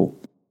ਖਿਆਲ ਰੱਖੋ।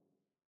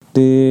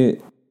 ਅਤੇ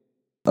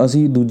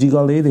ਅਸੀਂ ਦੂਜੀ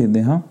ਗੱਲ ਇਹ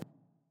ਦੇਖਦੇ ਹਾਂ,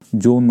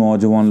 ਜੋ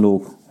ਨੌਜਵਾਨ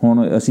ਲੋਕ,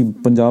 ਹੁਣ ਅਸੀਂ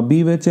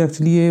ਪੰਜਾਬੀ ਵਿੱਚ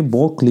ਐਕਚੁਅਲੀ ਇਹ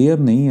ਬਹੁਤ ਕਲੀਅਰ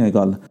ਨਹੀਂ ਹੈ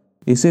ਗੱਲ।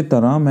 ਇਸੇ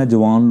ਤਰ੍ਹਾਂ ਮੈਂ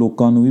ਜਵਾਨ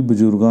ਲੋਕਾਂ ਨੂੰ ਵੀ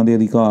ਬਜ਼ੁਰਗਾਂ ਦੇ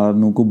ਅਧਿਕਾਰ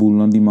ਨੂੰ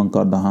ਕਬੂਲਣ ਦੀ ਮੰਗ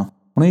ਕਰਦਾ ਹਾਂ।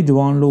 ਹੁਣ ਇਹ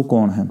ਜਵਾਨ ਲੋਕ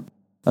ਕੌਣ ਹਨ?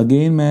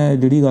 ਅਗੇਨ ਮੈਂ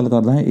ਜਿਹੜੀ ਗੱਲ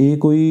ਕਰਦਾ ਹਾਂ, ਇਹ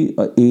ਕੋਈ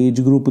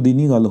ਏਜ ਗਰੁੱਪ ਦੀ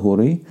ਨਹੀਂ ਗੱਲ ਹੋ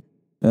ਰਹੀ।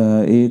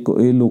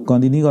 ਇਹ ਲੋਕਾਂ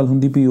ਦੀ ਨਹੀਂ ਗੱਲ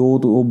ਹੁੰਦੀ ਵੀ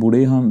ਉਹ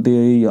ਬੁੜੇ ਹਨ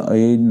ਅਤੇ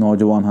ਇਹ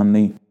ਨੌਜਵਾਨ ਹਨ।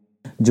 ਨਹੀਂ,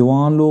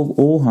 ਜਵਾਨ ਲੋਕ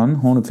ਉਹ ਹਨ।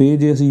 ਹੁਣ ਫਿਰ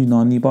ਜੇ ਅਸੀਂ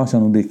ਯੂਨਾਨੀ ਭਾਸ਼ਾ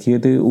ਨੂੰ ਦੇਖੀਏ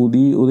ਤਾਂ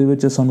ਉਹਦੇ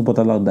ਵਿੱਚ ਸਾਨੂੰ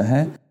ਪਤਾ ਲੱਗਦਾ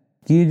ਹੈ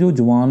ਕਿ ਜੋ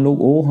ਜਵਾਨ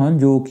ਲੋਕ ਉਹ ਹਨ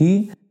ਜੋ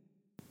ਕਿ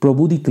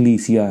ਪ੍ਰਭੂ ਦੀ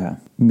ਕਲੀਸਿਆ ਹੈ।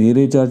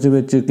 ਮੇਰੇ ਚਰਚ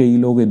ਵਿੱਚ ਕਈ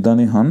ਲੋਕ ਇੱਦਾਂ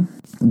ਦੇ ਹਨ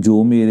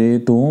ਜੋ ਮੇਰੇ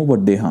ਤੋਂ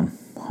ਵੱਡੇ ਹਨ,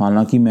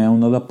 ਹਾਲਾਂਕਿ ਮੈਂ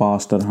ਉਹਨਾਂ ਦਾ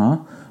ਪਾਸਟਰ ਹਾਂ,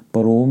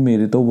 ਪਰ ਉਹ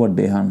ਮੇਰੇ ਤੋਂ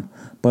ਵੱਡੇ ਹਨ।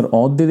 ਪਰ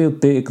ਅਹੁਦੇ ਦੇ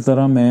ਉੱਤੇ ਇੱਕ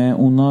ਤਰ੍ਹਾਂ ਮੈਂ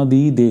ਉਹਨਾਂ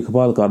ਦੀ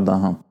ਦੇਖਭਾਲ ਕਰਦਾ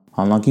ਹਾਂ।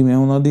 ਹਾਲਾਂਕਿ ਮੈਂ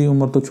ਉਹਨਾਂ ਦੀ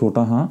ਉਮਰ ਤੋਂ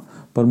ਛੋਟਾ ਹਾਂ,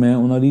 ਪਰ ਮੈਂ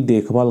ਉਹਨਾਂ ਦੀ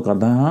ਦੇਖਭਾਲ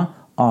ਕਰਦਾ ਹਾਂ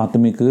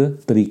ਆਤਮਿਕ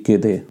ਤਰੀਕੇ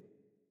 'ਤੇ।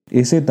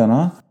 ਇਸੇ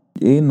ਤਰ੍ਹਾਂ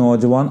ਇਹ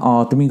ਨੌਜਵਾਨ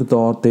ਆਤਮਿਕ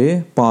ਤੌਰ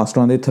 'ਤੇ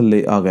ਪਾਸਟਰਾਂ ਦੇ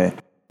ਥੱਲੇ ਆ ਗਏ।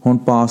 ਹੁਣ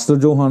ਪਾਸਟਰ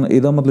ਜੋ ਹਨ,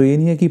 ਇਹਦਾ ਮਤਲਬ ਇਹ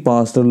ਨਹੀਂ ਹੈ ਕਿ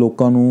ਪਾਸਟਰ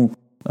ਲੋਕਾਂ ਨੂੰ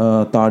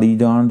ਤਾੜੀ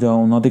ਜਾਣ ਜਾਂ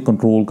ਉਹਨਾਂ 'ਤੇ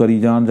ਕੰਟਰੋਲ ਕਰੀ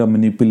ਜਾਣ ਜਾਂ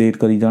ਮੈਨੀਪੂਲੇਟ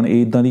ਕਰੀ ਜਾਣ।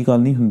 ਇਹ ਇੱਦਾਂ ਦੀ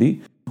ਗੱਲ ਨਹੀਂ ਹੁੰਦੀ।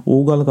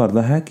 ਉਹ ਗੱਲ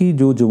ਕਰਦਾ ਹੈ ਕਿ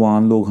ਜੋ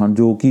ਜਵਾਨ ਲੋਕ ਹਨ,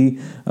 ਜੋ ਕਿ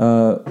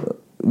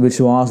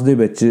ਵਿਸ਼ਵਾਸ ਦੇ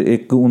ਵਿੱਚ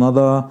ਇੱਕ ਉਹਨਾਂ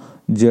ਦਾ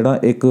ਜਿਹੜਾ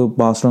ਇੱਕ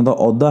ਪਾਸਟਰਾਂ ਦਾ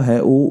ਅਹੁਦਾ ਹੈ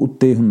ਉਹ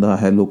ਉੱਤੇ ਹੁੰਦਾ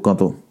ਹੈ ਲੋਕਾਂ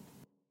ਤੋਂ।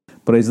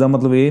 ਪਰ ਇਸ ਦਾ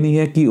ਮਤਲਬ ਇਹ ਨਹੀਂ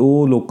ਹੈ ਕਿ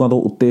ਉਹ ਲੋਕਾਂ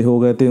ਤੋਂ ਉੱਤੇ ਹੋ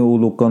ਗਏ ਅਤੇ ਉਹ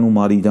ਲੋਕਾਂ ਨੂੰ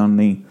ਮਾਰੀ ਜਾਣ।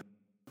 ਨਹੀਂ,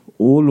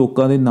 ਉਹ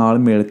ਲੋਕਾਂ ਦੇ ਨਾਲ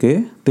ਮਿਲ ਕੇ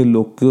ਅਤੇ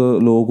ਲੋਕ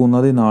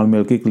ਉਹਨਾਂ ਦੇ ਨਾਲ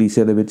ਮਿਲ ਕੇ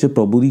ਕਲੀਸਿਆ ਦੇ ਵਿੱਚ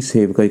ਪ੍ਰਭੂ ਦੀ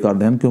ਸੇਵਕਾਈ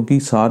ਕਰਦੇ ਹਨ, ਕਿਉਂਕਿ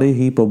ਸਾਰੇ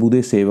ਹੀ ਪ੍ਰਭੂ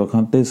ਦੇ ਸੇਵਕ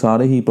ਹਨ ਅਤੇ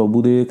ਸਾਰੇ ਹੀ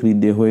ਪ੍ਰਭੂ ਦੇ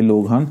ਖਰੀਦੇ ਹੋਏ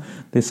ਲੋਕ ਹਨ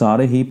ਅਤੇ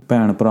ਸਾਰੇ ਹੀ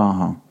ਭੈਣ ਭਰਾ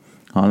ਹਾਂ।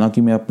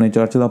 ਹਾਲਾਂਕਿ ਮੈਂ ਆਪਣੇ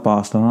ਚਰਚ ਦਾ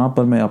ਪਾਸਟਰ ਹਾਂ,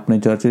 ਪਰ ਮੈਂ ਆਪਣੇ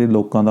ਚਰਚ ਦੇ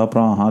ਲੋਕਾਂ ਦਾ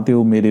ਭਰਾ ਹਾਂ ਅਤੇ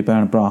ਉਹ ਮੇਰੇ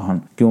ਭੈਣ ਭਰਾ ਹਨ,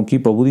 ਕਿਉਂਕਿ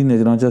ਪ੍ਰਭੂ ਦੀ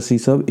ਨਜ਼ਰਾਂ 'ਚ ਅਸੀਂ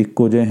ਸਭ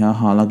ਇੱਕੋ ਜਿਹੇ ਹਾਂ।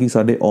 ਹਾਲਾਂਕਿ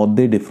ਸਾਡੇ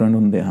ਅਹੁਦੇ ਡਿਫਰੈਂਟ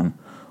ਹੁੰਦੇ ਹਨ।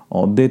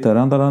 ਅਹੁਦੇ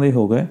ਤਰ੍ਹਾਂ ਤਰ੍ਹਾਂ ਦੇ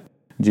ਹੋ ਗਏ,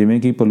 ਜਿਵੇਂ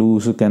ਕਿ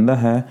ਪੌਲੁਸ ਕਹਿੰਦਾ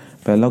ਹੈ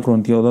ਪਹਿਲਾ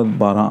ਕੁਰਿੰਥੀਆਂ ਉਹਦਾ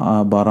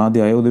 12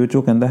 ਅਧਿਆਏ, ਉਹਦੇ ਵਿੱਚ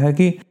ਉਹ ਕਹਿੰਦਾ ਹੈ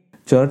ਕਿ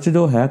ਚਰਚ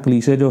ਜੋ ਹੈ,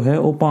 ਕਲੀਸਿਆ ਜੋ ਹੈ,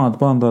 ਉਹ ਭਾਂਤ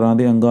ਤਰ੍ਹਾਂ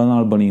ਦੇ ਅੰਗਾਂ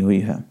ਨਾਲ ਬਣੀ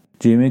ਹੋਈ ਹੈ।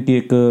 ਜਿਵੇਂ ਕਿ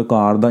ਇੱਕ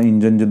ਕਾਰ ਦਾ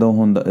ਇੰਜਨ ਜਦੋਂ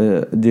ਹੁੰਦਾ,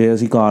 ਜੇ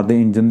ਅਸੀਂ ਕਾਰ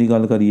ਦੇ ਇੰਜਨ ਦੀ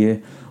ਗੱਲ ਕਰੀਏ,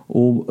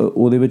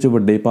 ਉਹਦੇ ਵਿੱਚ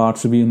ਵੱਡੇ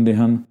ਪਾਰਟਸ ਵੀ ਹੁੰਦੇ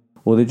ਹਨ,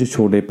 ਉਹਦੇ 'ਚ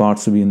ਛੋਟੇ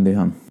ਪਾਰਟਸ ਵੀ ਹੁੰਦੇ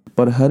ਹਨ,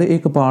 ਪਰ ਹਰ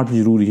ਇੱਕ ਪਾਰਟ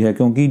ਜ਼ਰੂਰੀ ਹੈ,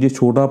 ਕਿਉਂਕਿ ਜੇ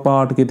ਛੋਟਾ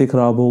ਪਾਰਟ ਕਿਤੇ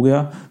ਖਰਾਬ ਹੋ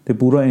ਗਿਆ ਤਾਂ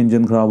ਪੂਰਾ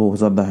ਇੰਜਨ ਖਰਾਬ ਹੋ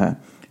ਸਕਦਾ ਹੈ।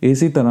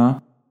 ਇਸੇ ਤਰ੍ਹਾਂ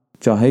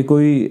ਚਾਹੇ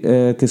ਕੋਈ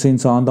ਕਿਸੇ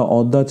ਇਨਸਾਨ ਦਾ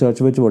ਅਹੁਦਾ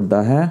ਚਰਚ ਵਿੱਚ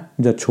ਵੱਡਾ ਹੈ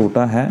ਜਾਂ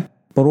ਛੋਟਾ ਹੈ,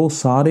 ਪਰ ਉਹ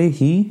ਸਾਰੇ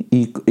ਹੀ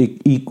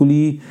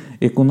ਇਕੁਅਲੀ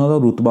ਇੱਕ ਉਹਨਾਂ ਦਾ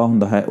ਰੁਤਬਾ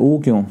ਹੁੰਦਾ ਹੈ।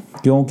 ਉਹ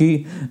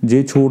ਕਿਉਂਕਿ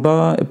ਜੇ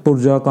ਛੋਟਾ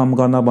ਪੁਰਜਾ ਕੰਮ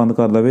ਕਰਨਾ ਬੰਦ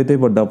ਕਰ ਦੇਵੇ ਤਾਂ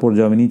ਵੱਡਾ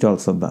ਪੁਰਜਾ ਵੀ ਨਹੀਂ ਚੱਲ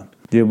ਸਕਦਾ।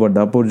 ਜੇ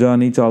ਵੱਡਾ ਪੁਰਜਾ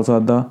ਨਹੀਂ ਚੱਲ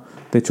ਸਕਦਾ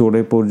ਤਾਂ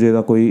ਛੋਟੇ ਪੁਰਜੇ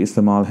ਦਾ ਕੋਈ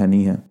ਇਸਤੇਮਾਲ ਹੈ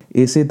ਨਹੀਂ ਹੈ।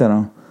 ਇਸੇ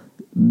ਤਰ੍ਹਾਂ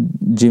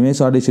ਜਿਵੇਂ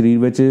ਸਾਡੇ ਸਰੀਰ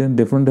ਵਿੱਚ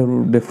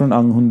ਡਿਫਰੈਂਟ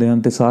ਅੰਗ ਹੁੰਦੇ ਹਨ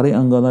ਅਤੇ ਸਾਰੇ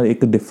ਅੰਗਾਂ ਦਾ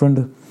ਇੱਕ ਡਿਫਰੈਂਟ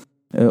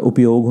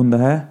ਉਪਯੋਗ ਹੁੰਦਾ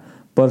ਹੈ,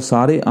 ਪਰ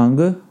ਸਾਰੇ ਅੰਗ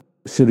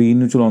ਸਰੀਰ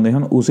ਨੂੰ ਚਲਾਉਂਦੇ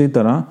ਹਨ। ਉਸੇ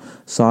ਤਰ੍ਹਾਂ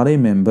ਸਾਰੇ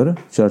ਮੈਂਬਰ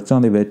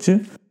ਚਰਚਾਂ ਦੇ ਵਿੱਚ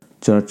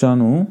ਚਰਚਾਂ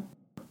ਨੂੰ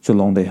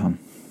ਚਲਾਉਂਦੇ ਹਨ।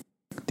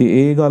 ਅਤੇ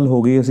ਇਹ ਗੱਲ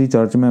ਹੋ ਗਈ, ਅਸੀਂ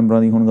ਚਰਚ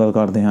ਮੈਂਬਰਾਂ ਦੀ ਹੁਣ ਗੱਲ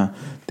ਕਰਦੇ ਹਾਂ।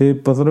 ਅਤੇ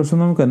ਪਤਰਸ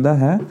ਉਹਨਾਂ ਨੂੰ ਕਹਿੰਦਾ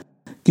ਹੈ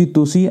ਕਿ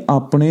ਤੁਸੀਂ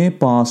ਆਪਣੇ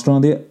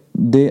ਪਾਸਟਰਾਂ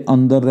ਦੇ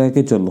ਅੰਦਰ ਰਹਿ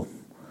ਕੇ ਚੱਲੋ,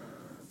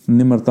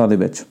 ਨਿਮਰਤਾ ਦੇ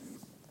ਵਿੱਚ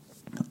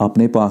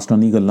ਆਪਣੇ ਪਾਸਟਰਾਂ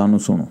ਦੀ ਗੱਲਾਂ ਨੂੰ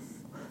ਸੁਣੋ।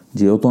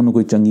 ਜੇ ਉਹ ਤੁਹਾਨੂੰ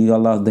ਕੋਈ ਚੰਗੀ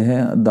ਗੱਲ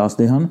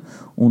ਦੱਸਦੇ ਹਨ,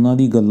 ਉਹਨਾਂ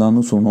ਦੀ ਗੱਲਾਂ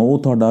ਨੂੰ ਸੁਣੋ। ਉਹ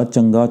ਤੁਹਾਡਾ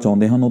ਚੰਗਾ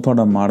ਚਾਹੁੰਦੇ ਹਨ, ਉਹ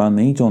ਤੁਹਾਡਾ ਮਾੜਾ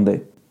ਨਹੀਂ ਚਾਹੁੰਦੇ।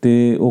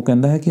 ਅਤੇ ਉਹ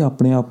ਕਹਿੰਦਾ ਹੈ ਕਿ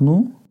ਆਪਣੇ ਆਪ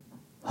ਨੂੰ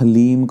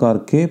ਹਲੀਮ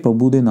ਕਰਕੇ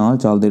ਪ੍ਰਭੂ ਦੇ ਨਾਲ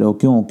ਚੱਲਦੇ ਰਹੋ।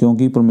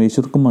 ਕਿਉਂਕਿ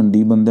ਪਰਮੇਸ਼ਰ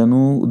ਘਮੰਡੀ ਬੰਦਿਆਂ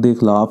ਨੂੰ ਦੇ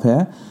ਖਿਲਾਫ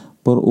ਹੈ,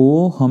 ਪਰ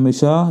ਉਹ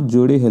ਹਮੇਸ਼ਾ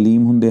ਜਿਹੜੇ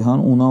ਹਲੀਮ ਹੁੰਦੇ ਹਨ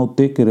ਉਹਨਾਂ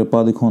ਉੱਤੇ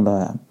ਕਿਰਪਾ ਦਿਖਾਉਂਦਾ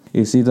ਹੈ।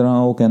 ਇਸੇ ਤਰ੍ਹਾਂ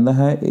ਉਹ ਕਹਿੰਦਾ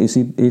ਹੈ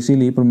ਇਸੇ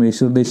ਲਈ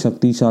ਪਰਮੇਸ਼ਰ ਦੇ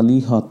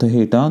ਸ਼ਕਤੀਸ਼ਾਲੀ ਹੱਥ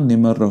ਹੇਠਾਂ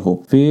ਨਿਮਰ ਰਹੋ,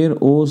 ਫਿਰ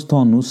ਉਹ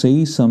ਤੁਹਾਨੂੰ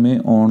ਸਹੀ ਸਮੇਂ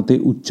ਆਉਣ 'ਤੇ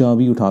ਉੱਚਾ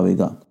ਵੀ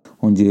ਉਠਾਵੇਗਾ।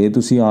 ਹੁਣ ਜੇ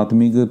ਤੁਸੀਂ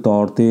ਆਤਮਿਕ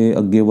ਤੌਰ 'ਤੇ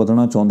ਅੱਗੇ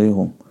ਵਧਣਾ ਚਾਹੁੰਦੇ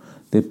ਹੋ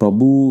ਅਤੇ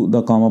ਪ੍ਰਭੂ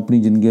ਦਾ ਕੰਮ ਆਪਣੀ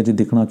ਜ਼ਿੰਦਗੀ 'ਚ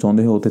ਦਿਖਣਾ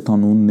ਚਾਹੁੰਦੇ ਹੋ, ਤਾਂ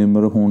ਤੁਹਾਨੂੰ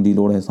ਨਿਮਰ ਹੋਣ ਦੀ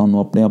ਲੋੜ ਹੈ। ਸਾਨੂੰ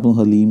ਆਪਣੇ ਆਪ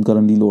ਨੂੰ ਹਲੀਮ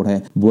ਕਰਨ ਦੀ ਲੋੜ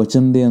ਹੈ।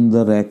 ਵਚਨ ਦੇ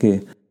ਅੰਦਰ ਰਹਿ ਕੇ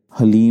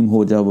ਹਲੀਮ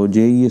ਹੋ ਜਾਵੋ।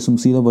 ਜੇ ਯਿਸੂ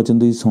ਮਸੀਹ ਦਾ ਵਚਨ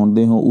ਤੁਸੀਂ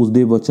ਸੁਣਦੇ ਹੋ,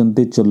 ਉਸਦੇ ਵਚਨ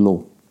 'ਤੇ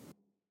ਚੱਲੋ।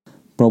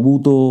 ਪ੍ਰਭੂ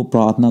ਤੋਂ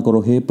ਪ੍ਰਾਰਥਨਾ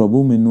ਕਰੋ, ਹੇ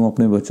ਪ੍ਰਭੂ ਮੈਨੂੰ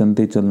ਆਪਣੇ ਵਚਨ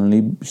 'ਤੇ ਚੱਲਣ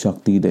ਲਈ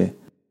ਸ਼ਕਤੀ ਦੇ।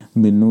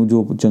 ਮੈਨੂੰ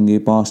ਜੋ ਚੰਗੇ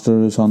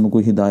ਪਾਸਟਰ ਸਾਨੂੰ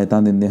ਕੋਈ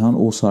ਹਿਦਾਇਤਾਂ ਦਿੰਦੇ ਹਨ,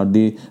 ਉਹ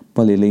ਸਾਡੇ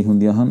ਭਲੇ ਲਈ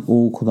ਹੁੰਦੀਆਂ ਹਨ।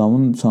 ਉਹ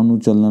ਖੁਦਾਵੰਦ ਸਾਨੂੰ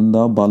ਚੱਲਣ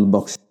ਦਾ ਬਲ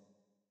ਬਖਸ਼,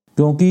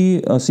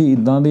 ਕਿਉਂਕਿ ਅਸੀਂ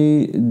ਇੱਦਾਂ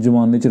ਦੇ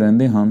ਜ਼ਮਾਨੇ 'ਚ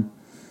ਰਹਿੰਦੇ ਹਾਂ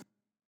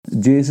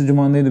ਜਿਸ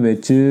ਜ਼ਮਾਨੇ ਦੇ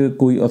ਵਿੱਚ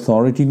ਕੋਈ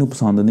ਅਥੋਰਿਟੀ ਨੂੰ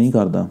ਪਸੰਦ ਨਹੀਂ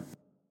ਕਰਦਾ।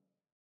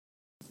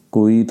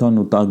 ਕੋਈ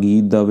ਤੁਹਾਨੂੰ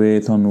ਤਾਕੀਦ ਦੇਵੇ,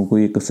 ਤੁਹਾਨੂੰ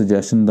ਕੋਈ ਇੱਕ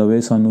ਸੁਜੈਸ਼ਨ ਦੇਵੇ,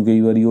 ਸਾਨੂੰ ਕਈ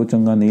ਵਾਰੀ ਉਹ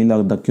ਚੰਗਾ ਨਹੀਂ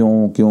ਲੱਗਦਾ।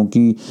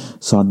 ਕਿਉਂਕਿ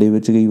ਸਾਡੇ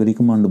ਵਿੱਚ ਕਈ ਵਾਰੀ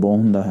ਘਮੰਡ ਬਹੁਤ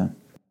ਹੁੰਦਾ ਹੈ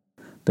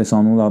ਅਤੇ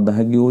ਸਾਨੂੰ ਲੱਗਦਾ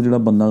ਹੈ ਕਿ ਉਹ ਜਿਹੜਾ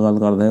ਬੰਦਾ ਗੱਲ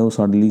ਕਰਦਾ ਹੈ ਉਹ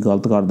ਸਾਡੇ ਲਈ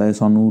ਗਲਤ ਕਰਦਾ ਹੈ,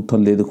 ਸਾਨੂੰ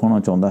ਥੱਲੇ ਦਿਖਾਉਣਾ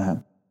ਚਾਹੁੰਦਾ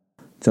ਹੈ।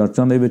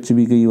 ਚਰਚਾਂ ਦੇ ਵਿੱਚ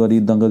ਵੀ ਕਈ ਵਾਰੀ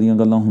ਇੱਦਾਂ ਦੀਆਂ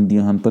ਗੱਲਾਂ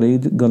ਹੁੰਦੀਆਂ ਹਨ, ਪਰ ਇਹ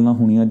ਗੱਲਾਂ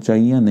ਹੋਣੀਆਂ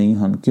ਚਾਹੀਦੀਆਂ ਨਹੀਂ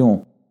ਹਨ।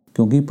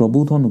 ਕਿਉਂਕਿ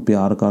ਪ੍ਰਭੂ ਤੁਹਾਨੂੰ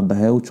ਪਿਆਰ ਕਰਦਾ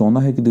ਹੈ। ਉਹ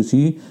ਚਾਹੁੰਦਾ ਹੈ ਕਿ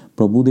ਤੁਸੀਂ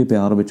ਪ੍ਰਭੂ ਦੇ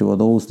ਪਿਆਰ ਵਿੱਚ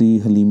ਵਧੋ, ਉਸ ਦੀ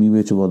ਹਲੀਮੀ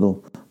ਵਿੱਚ ਵਧੋ।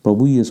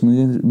 ਪ੍ਰਭੂ ਯਿਸੂ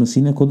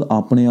ਮਸੀਹ ਨੇ ਖੁਦ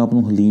ਆਪਣੇ ਆਪ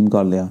ਨੂੰ ਹਲੀਮ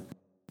ਕਰ ਲਿਆ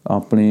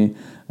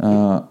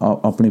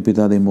ਆਪਣੇ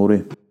ਪਿਤਾ ਦੇ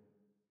ਮੂਹਰੇ।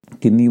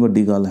 ਕਿੰਨੀ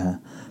ਵੱਡੀ ਗੱਲ ਹੈ।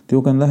 ਅਤੇ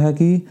ਉਹ ਕਹਿੰਦਾ ਹੈ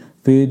ਕਿ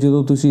ਫਿਰ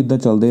ਜਦੋਂ ਤੁਸੀਂ ਇੱਦਾਂ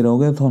ਚੱਲਦੇ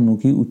ਰਹੋਗੇ, ਤੁਹਾਨੂੰ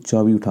ਕੀ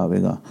ਉੱਚਾ ਵੀ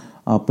ਉਠਾਵੇਗਾ।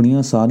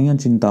 ਆਪਣੀਆਂ ਸਾਰੀਆਂ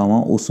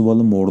ਚਿੰਤਾਵਾਂ ਉਸ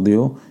ਵੱਲ ਮੋੜ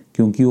ਦਿਓ,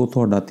 ਕਿਉਂਕਿ ਉਹ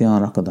ਤੁਹਾਡਾ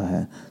ਧਿਆਨ ਰੱਖਦਾ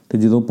ਹੈ। ਅਤੇ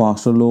ਜਦੋਂ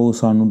ਪਾਸਟਰ ਲੋਕ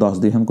ਸਾਨੂੰ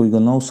ਦੱਸਦੇ ਹਨ ਕੋਈ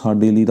ਗੱਲਾਂ, ਉਹ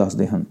ਸਾਡੇ ਲਈ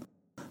ਦੱਸਦੇ ਹਨ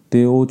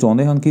ਅਤੇ ਉਹ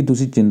ਚਾਹੁੰਦੇ ਹਨ ਕਿ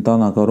ਤੁਸੀਂ ਚਿੰਤਾ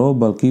ਨਾ ਕਰੋ,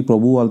 ਬਲਕਿ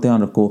ਪ੍ਰਭੂ ਵੱਲ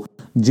ਧਿਆਨ ਰੱਖੋ।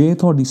 ਜੇ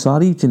ਤੁਹਾਡੀ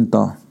ਸਾਰੀ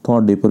ਚਿੰਤਾ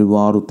ਤੁਹਾਡੇ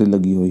ਪਰਿਵਾਰ ਉੱਤੇ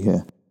ਲੱਗੀ ਹੋਈ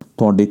ਹੈ,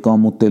 ਤੁਹਾਡੇ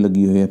ਕੰਮ ਉੱਤੇ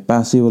ਲੱਗੀ ਹੋਈ ਹੈ,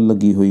 ਪੈਸੇ ਵੱਲ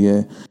ਲੱਗੀ ਹੋਈ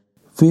ਹੈ,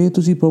 ਫਿਰ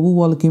ਤੁਸੀਂ ਪ੍ਰਭੂ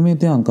ਵੱਲ ਕਿਵੇਂ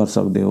ਧਿਆਨ ਕਰ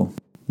ਸਕਦੇ ਹੋ?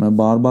 ਮੈਂ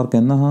ਬਾਰ-ਬਾਰ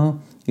ਕਹਿੰਦਾ ਹਾਂ,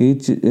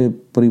 ਇਹ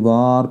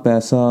ਪਰਿਵਾਰ,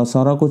 ਪੈਸਾ,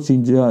 ਸਾਰਾ ਕੁਝ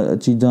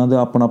ਚੀਜ਼ਾਂ ਦਾ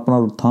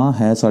ਆਪਣਾ ਥਾਂ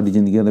ਹੈ ਸਾਡੀ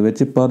ਜ਼ਿੰਦਗੀਆਂ ਦੇ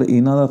ਵਿੱਚ, ਪਰ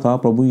ਇਹਨਾਂ ਦਾ ਥਾਂ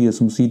ਪ੍ਰਭੂ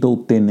ਯਿਸੂ ਮਸੀਹ ਤੋਂ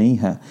ਉੱਤੇ ਨਹੀਂ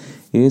ਹੈ।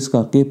 ਇਸ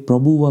ਕਰਕੇ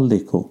ਪ੍ਰਭੂ ਵੱਲ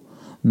ਦੇਖੋ,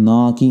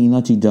 ਨਾ ਕਿ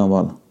ਇਹਨਾਂ ਚੀਜ਼ਾਂ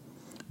ਵੱਲ।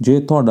 ਜੇ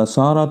ਤੁਹਾਡਾ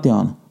ਸਾਰਾ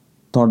ਧਿਆਨ,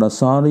 ਤੁਹਾਡਾ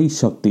ਸਾਰੀ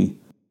ਸ਼ਕਤੀ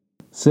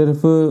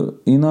ਸਿਰਫ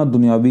ਇਹਨਾਂ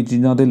ਦੁਨਿਆਵੀ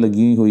ਚੀਜ਼ਾਂ 'ਤੇ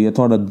ਲੱਗੀ ਹੋਈ ਹੈ,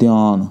 ਤੁਹਾਡਾ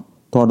ਧਿਆਨ,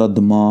 ਤੁਹਾਡਾ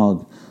ਦਿਮਾਗ,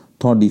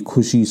 ਤੁਹਾਡੀ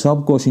ਖੁਸ਼ੀ,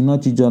 ਸਭ ਕੁਛ ਇਹਨਾਂ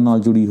ਚੀਜ਼ਾਂ ਨਾਲ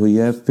ਜੁੜੀ ਹੋਈ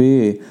ਹੈ,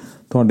 ਫਿਰ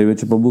ਤੁਹਾਡੇ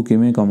ਵਿੱਚ ਪ੍ਰਭੂ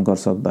ਕਿਵੇਂ ਕੰਮ ਕਰ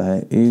ਸਕਦਾ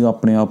ਹੈ? ਇਹ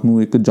ਆਪਣੇ ਆਪ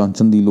ਨੂੰ ਇੱਕ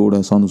ਜਾਂਚਣ ਦੀ ਲੋੜ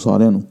ਹੈ ਸਾਨੂੰ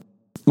ਸਾਰਿਆਂ ਨੂੰ।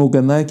 ਉਹ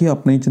ਕਹਿੰਦਾ ਹੈ ਕਿ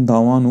ਆਪਣੀ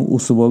ਚਿੰਤਾਵਾਂ ਨੂੰ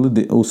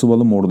ਉਸ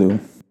ਵੱਲ ਮੋੜ ਦਿਓ,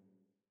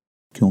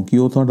 ਕਿਉਂਕਿ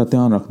ਉਹ ਤੁਹਾਡਾ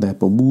ਧਿਆਨ ਰੱਖਦਾ ਹੈ।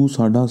 ਪ੍ਰਭੂ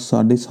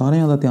ਸਾਡੇ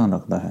ਸਾਰਿਆਂ ਦਾ ਧਿਆਨ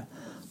ਰੱਖਦਾ ਹੈ।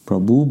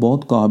 ਪ੍ਰਭੂ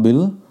ਬਹੁਤ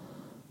ਕਾਬਿਲ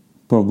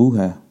ਪ੍ਰਭੂ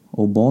ਹੈ।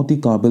 ਉਹ ਬਹੁਤ ਹੀ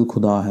ਕਾਬਿਲ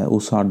ਖੁਦਾ ਹੈ। ਉਹ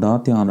ਸਾਡਾ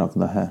ਧਿਆਨ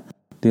ਰੱਖਦਾ ਹੈ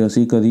ਅਤੇ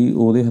ਅਸੀਂ ਕਦੀ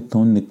ਉਹਦੇ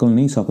ਹੱਥੋਂ ਨਿਕਲ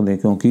ਨਹੀਂ ਸਕਦੇ,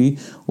 ਕਿਉਂਕਿ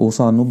ਉਹ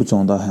ਸਾਨੂੰ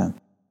ਬਚਾਉਂਦਾ ਹੈ।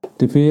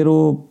 ਅਤੇ ਫਿਰ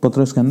ਉਹ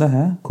ਪਤਰਸ ਕਹਿੰਦਾ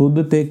ਹੈ, ਖੁਦ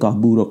 'ਤੇ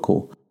ਕਾਬੂ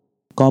ਰੱਖੋ।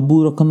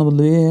 ਕਾਬੂ ਰੱਖਣ ਦਾ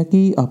ਮਤਲਬ ਇਹ ਹੈ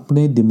ਕਿ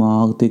ਆਪਣੇ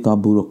ਦਿਮਾਗ 'ਤੇ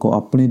ਕਾਬੂ ਰੱਖੋ।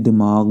 ਆਪਣੇ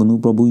ਦਿਮਾਗ ਨੂੰ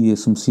ਪ੍ਰਭੂ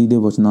ਯਿਸੂ ਮਸੀਹ ਦੇ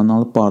ਵਚਨਾਂ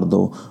ਨਾਲ ਭਰ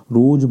ਦਿਓ।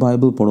 ਰੋਜ਼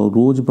ਬਾਈਬਲ ਪੜ੍ਹੋ,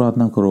 ਰੋਜ਼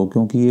ਪ੍ਰਾਰਥਨਾ ਕਰੋ,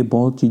 ਕਿਉਂਕਿ ਇਹ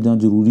ਬਹੁਤ ਚੀਜ਼ਾਂ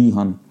ਜ਼ਰੂਰੀ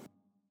ਹਨ।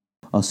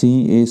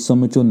 ਅਸੀਂ ਇਸ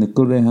ਸਮੇਂ 'ਚੋਂ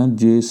ਨਿਕਲ ਰਹੇ ਹਾਂ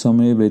ਜਿਸ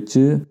ਸਮੇਂ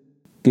ਵਿੱਚ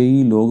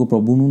ਕਈ ਲੋਕ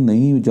ਪ੍ਰਭੂ ਨੂੰ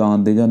ਨਹੀਂ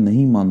ਜਾਣਦੇ ਜਾਂ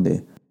ਨਹੀਂ ਮੰਨਦੇ,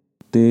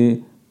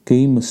 ਅਤੇ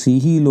ਕਈ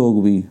ਮਸੀਹੀ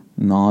ਲੋਕ ਵੀ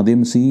ਨਾਂ ਦੇ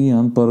ਮਸੀਹ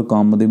ਹਨ ਪਰ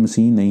ਕੰਮ ਦੇ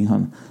ਮਸੀਹ ਨਹੀਂ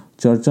ਹਨ।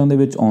 ਚਰਚਾਂ ਦੇ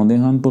ਵਿੱਚ ਆਉਂਦੇ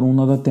ਹਨ ਪਰ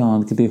ਉਹਨਾਂ ਦਾ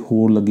ਧਿਆਨ ਕਿਤੇ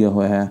ਹੋਰ ਲੱਗਿਆ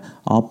ਹੋਇਆ ਹੈ।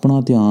 ਆਪਣਾ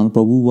ਧਿਆਨ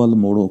ਪ੍ਰਭੂ ਵੱਲ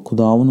ਮੋੜੋ,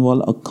 ਖੁਦਾਵੰਦ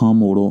ਵੱਲ ਅੱਖਾਂ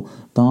ਮੋੜੋ,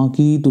 ਤਾਂ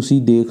ਕਿ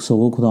ਤੁਸੀਂ ਦੇਖ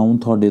ਸਕੋ ਖੁਦਾਵੰਦ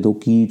ਤੁਹਾਡੇ ਤੋਂ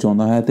ਕੀ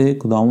ਚਾਹੁੰਦਾ ਹੈ ਅਤੇ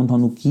ਖੁਦਾਵੰਦ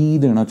ਤੁਹਾਨੂੰ ਕੀ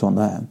ਦੇਣਾ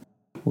ਚਾਹੁੰਦਾ ਹੈ।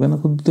 ਉਹ ਕਹਿੰਦਾ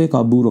ਖੁਦ 'ਤੇ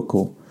ਕਾਬੂ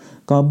ਰੱਖੋ।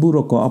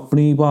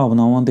 ਆਪਣੀ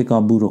ਭਾਵਨਾਵਾਂ 'ਤੇ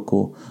ਕਾਬੂ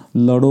ਰੱਖੋ।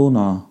 ਲੜੋ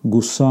ਨਾ,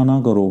 ਗੁੱਸਾ ਨਾ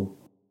ਕਰੋ,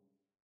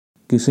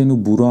 ਕਿਸੇ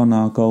ਨੂੰ ਬੁਰਾ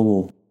ਨਾ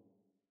ਕਹੋ,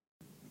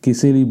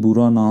 ਕਿਸੇ ਲਈ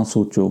ਬੁਰਾ ਨਾ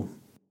ਸੋਚੋ।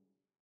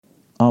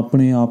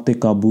 ਆਪਣੇ ਆਪ 'ਤੇ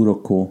ਕਾਬੂ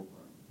ਰੱਖੋ।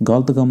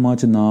 ਗਲਤ ਕੰਮਾਂ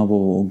 'ਚ ਨਾ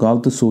ਪਵੋ,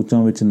 ਗਲਤ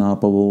ਸੋਚਾਂ ਵਿੱਚ ਨਾ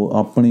ਪਵੋ।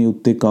 ਆਪਣੇ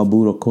ਉੱਤੇ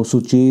ਕਾਬੂ ਰੱਖੋ,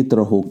 ਸੁਚੇਤ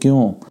ਰਹੋ।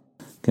 ਕਿਉਂ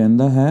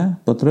ਕਹਿੰਦਾ ਹੈ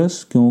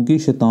ਪਤਰਸ? ਕਿਉਂਕਿ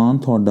ਸ਼ੈਤਾਨ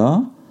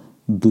ਤੁਹਾਡਾ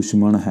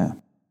ਦੁਸ਼ਮਣ ਹੈ।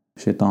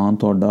 ਸ਼ੈਤਾਨ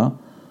ਤੁਹਾਡਾ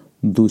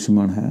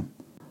ਦੁਸ਼ਮਣ ਹੈ।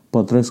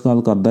 ਪਤਰਸ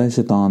ਗੱਲ ਕਰਦਾ ਹੈ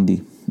ਸ਼ੈਤਾਨ ਦੀ।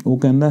 ਉਹ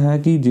ਕਹਿੰਦਾ ਹੈ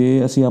ਕਿ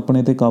ਜੇ ਅਸੀਂ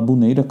ਆਪਣੇ 'ਤੇ ਕਾਬੂ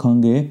ਨਹੀਂ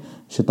ਰੱਖਾਂਗੇ,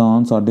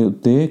 ਸ਼ੈਤਾਨ ਸਾਡੇ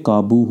ਉੱਤੇ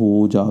ਕਾਬੂ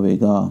ਹੋ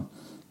ਜਾਵੇਗਾ।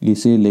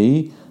 ਇਸੇ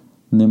ਲਈ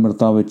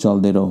ਨਿਮਰਤਾ ਵਿੱਚ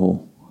ਚੱਲਦੇ ਰਹੋ,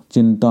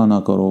 ਚਿੰਤਾ ਨਾ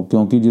ਕਰੋ,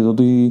 ਕਿਉਂਕਿ ਜਦੋਂ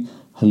ਤੁਸੀਂ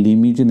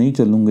ਹਲੀਮੀ 'ਚ ਨਹੀਂ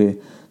ਚੱਲੋਗੇ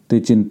ਅਤੇ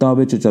ਚਿੰਤਾ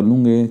ਵਿੱਚ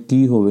ਚੱਲੋਗੇ,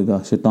 ਕੀ ਹੋਵੇਗਾ?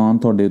 ਸ਼ੈਤਾਨ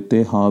ਤੁਹਾਡੇ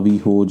ਉੱਤੇ ਹਾਵੀ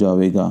ਹੋ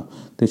ਜਾਵੇਗਾ।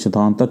 ਅਤੇ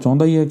ਸ਼ੈਤਾਨ ਤਾਂ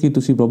ਚਾਹੁੰਦਾ ਹੀ ਹੈ ਕਿ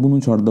ਤੁਸੀਂ ਪ੍ਰਭੂ ਨੂੰ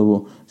ਛੱਡ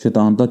ਦੇਵੋ।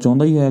 ਸ਼ੈਤਾਨ ਤਾਂ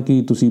ਚਾਹੁੰਦਾ ਹੀ ਹੈ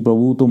ਕਿ ਤੁਸੀਂ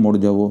ਪ੍ਰਭੂ ਤੋਂ ਮੁੜ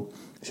ਜਾਵੋ।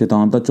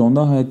 ਸ਼ੈਤਾਨ ਤਾਂ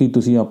ਚਾਹੁੰਦਾ ਹੈ ਕਿ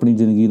ਤੁਸੀਂ ਆਪਣੀ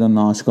ਜ਼ਿੰਦਗੀ ਦਾ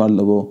ਨਾਸ਼ ਕਰ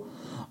ਲਵੋ,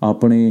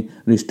 ਆਪਣੇ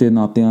ਰਿਸ਼ਤੇ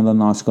ਨਾਤਿਆਂ ਦਾ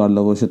ਨਾਸ਼ ਕਰ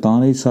ਲਵੋ।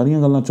 ਸ਼ੈਤਾਨ ਇਹ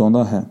ਸਾਰੀਆਂ ਗੱਲਾਂ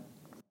ਚਾਹੁੰਦਾ ਹੈ।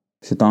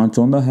 ਸ਼ੈਤਾਨ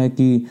ਚਾਹੁੰਦਾ ਹੈ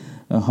ਕਿ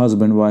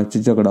ਹਸਬੈਂਡ ਵਾਈਫ 'ਚ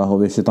ਝਗੜਾ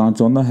ਹੋਵੇ। ਸ਼ੈਤਾਨ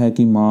ਚਾਹੁੰਦਾ ਹੈ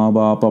ਕਿ ਮਾਂ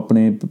ਬਾਪ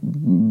ਆਪਣੇ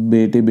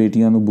ਬੇਟੇ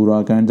ਬੇਟੀਆਂ ਨੂੰ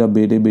ਬੁਰਾ ਕਹਿਣ ਜਾਂ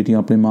ਬੇਟੇ ਬੇਟੀਆਂ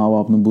ਆਪਣੇ ਮਾਂ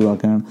ਬਾਪ ਨੂੰ ਬੁਰਾ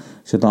ਕਹਿਣ।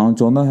 ਸ਼ੈਤਾਨ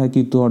ਚਾਹੁੰਦਾ ਹੈ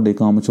ਕਿ ਤੁਹਾਡੇ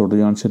ਕੰਮ ਛੁੱਟ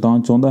ਜਾਣ।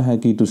 ਸ਼ੈਤਾਨ ਚਾਹੁੰਦਾ ਹੈ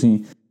ਕਿ ਤੁਸੀਂ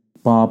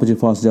ਪਾਪ 'ਚ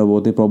ਫਸ ਜਾਵੋ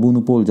ਅਤੇ ਪ੍ਰਭੂ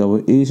ਨੂੰ ਭੁੱਲ ਜਾਵੋ।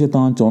 ਇਹ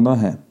ਸ਼ੈਤਾਨ ਚਾਹੁੰਦਾ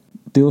ਹੈ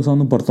ਅਤੇ ਉਹ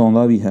ਸਾਨੂੰ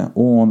ਪਰਤਾਉਂਦਾ ਵੀ ਹੈ।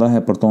 ਉਹ ਆਉਂਦਾ ਹੈ,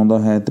 ਪਰਤਾਉਂਦਾ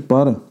ਹੈ,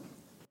 ਪਰ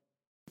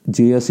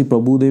ਜੇ ਅਸੀਂ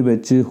ਪ੍ਰਭੂ ਦੇ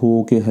ਵਿੱਚ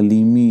ਹੋ ਕੇ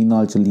ਹਲੀਮੀ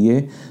ਨਾਲ ਚੱਲੀਏ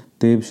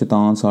ਅਤੇ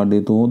ਸ਼ੈਤਾਨ ਸਾਡੇ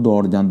ਤੋਂ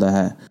ਦੌੜ ਜਾਂਦਾ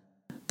ਹੈ।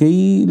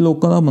 ਕਈ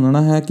ਲੋਕਾਂ ਦਾ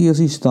ਮੰਨਣਾ ਹੈ ਕਿ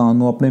ਅਸੀਂ ਸ਼ੈਤਾਨ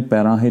ਨੂੰ ਆਪਣੇ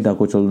ਪੈਰਾਂ ਹੇਠਾਂ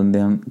ਕੁਚਲ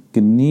ਦਿੰਦੇ ਹਨ।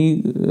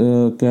 ਕਿੰਨੀ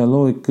ਕਹਿ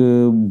ਲਓ ਇੱਕ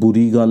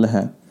ਬੁਰੀ ਗੱਲ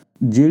ਹੈ।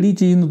 ਜਿਹੜੀ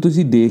ਚੀਜ਼ ਨੂੰ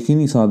ਤੁਸੀਂ ਦੇਖ ਹੀ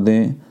ਨਹੀਂ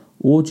ਸਕਦੇ,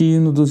 ਉਹ ਚੀਜ਼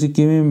ਨੂੰ ਤੁਸੀਂ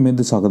ਕਿਵੇਂ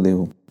ਮਿੱਧ ਸਕਦੇ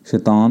ਹੋ?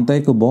 ਸ਼ੈਤਾਨ ਤਾਂ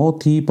ਇੱਕ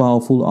ਬਹੁਤ ਹੀ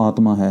ਪਾਵਰਫੁਲ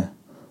ਆਤਮਾ ਹੈ,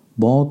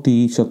 ਬਹੁਤ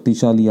ਹੀ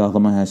ਸ਼ਕਤੀਸ਼ਾਲੀ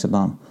ਆਤਮਾ ਹੈ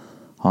ਸ਼ੈਤਾਨ।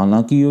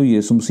 ਹਾਲਾਂਕਿ ਉਹ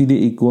ਯਿਸੂ ਮਸੀਹ ਦੇ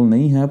ਇਕੁਅਲ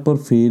ਨਹੀਂ ਹੈ, ਪਰ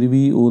ਫਿਰ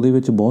ਵੀ ਉਹਦੇ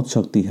ਵਿੱਚ ਬਹੁਤ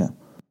ਸ਼ਕਤੀ ਹੈ।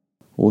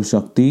 ਉਹ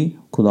ਸ਼ਕਤੀ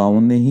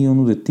ਖੁਦਾਵੰਦ ਨੇ ਹੀ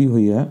ਉਹਨੂੰ ਦਿੱਤੀ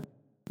ਹੋਈ ਹੈ।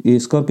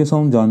 ਇਸ ਕਰਕੇ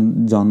ਸਾਨੂੰ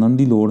ਜਾਣਨ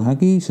ਦੀ ਲੋੜ ਹੈ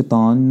ਕਿ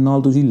ਸ਼ੈਤਾਨ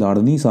ਨਾਲ ਤੁਸੀਂ ਲੜ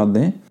ਨਹੀਂ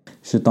ਸਕਦੇ,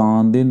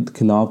 ਸ਼ੈਤਾਨ ਦੇ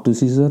ਖਿਲਾਫ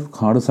ਤੁਸੀਂ ਸਿਰਫ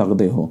ਖੜ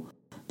ਸਕਦੇ ਹੋ।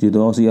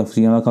 ਜਦੋਂ ਅਸੀਂ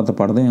ਅਫਸੀਆਂ ਦਾ ਖੱਤ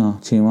ਪੜ੍ਹਦੇ ਹਾਂ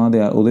 6ਵਾਂ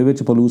ਅਧਿਆਇ, ਉਹਦੇ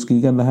ਵਿੱਚ ਪੌਲੁਸ ਕੀ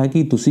ਕਹਿੰਦਾ ਹੈ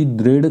ਕਿ ਤੁਸੀਂ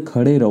ਦ੍ਰਿੜ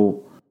ਖੜੇ ਰਹੋ।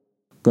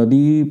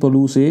 ਕਦੀ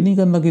ਪੌਲੁਸ ਇਹ ਨਹੀਂ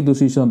ਕਹਿੰਦਾ ਕਿ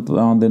ਤੁਸੀਂ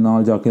ਸ਼ੈਤਾਨ ਦੇ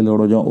ਨਾਲ ਜਾ ਕੇ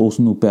ਲੜੋ ਜਾਂ ਉਸ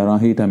ਨੂੰ ਪੈਰਾਂ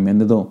ਹੇਠਾਂ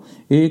ਮਿੰਧ ਦਿਓ।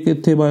 ਇਹ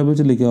ਕਿੱਥੇ ਬਾਈਬਲ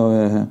 'ਚ ਲਿਖਿਆ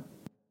ਹੋਇਆ ਹੈ?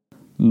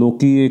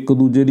 ਲੋਕੀ ਇੱਕ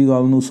ਦੂਜੇ ਦੀ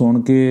ਗੱਲ ਨੂੰ ਸੁਣ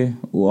ਕੇ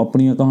ਉਹ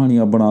ਆਪਣੀਆਂ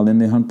ਕਹਾਣੀਆਂ ਬਣਾ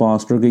ਲੈਂਦੇ ਹਨ।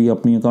 ਪਾਸਟਰ ਕਈ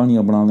ਆਪਣੀਆਂ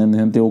ਕਹਾਣੀਆਂ ਬਣਾ ਲੈਂਦੇ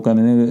ਹਨ ਅਤੇ ਉਹ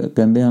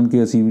ਕਹਿੰਦੇ ਹਨ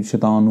ਕਿ ਅਸੀਂ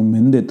ਸ਼ੈਤਾਨ ਨੂੰ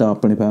ਮਿੰਧ ਦਿੱਤਾ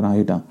ਆਪਣੇ ਪੈਰਾਂ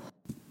ਹੇਠਾਂ।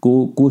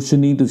 ਕੁਛ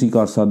ਨਹੀਂ ਤੁਸੀਂ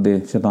ਕਰ ਸਕਦੇ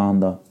ਸ਼ੈਤਾਨ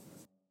ਦਾ।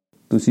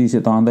 ਤੁਸੀਂ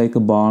ਸ਼ੈਤਾਨ ਦਾ ਇੱਕ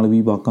ਬਾਲ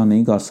ਵੀ ਵਾਕਾ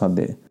ਨਹੀਂ ਕਰ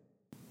ਸਕਦੇ,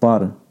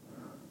 ਪਰ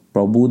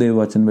ਪ੍ਰਭੂ ਦੇ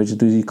ਵਚਨ ਵਿੱਚ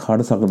ਤੁਸੀਂ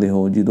ਖੜ ਸਕਦੇ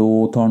ਹੋ। ਜਦੋਂ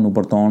ਉਹ ਤੁਹਾਨੂੰ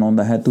ਵਰਤਾਉਣ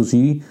ਆਉਂਦਾ ਹੈ,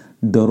 ਤੁਸੀਂ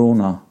ਡਰੋ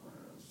ਨਾ,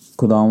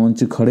 ਖੁਦਾਵੰਦ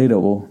 'ਚ ਖੜੇ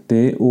ਰਹੋ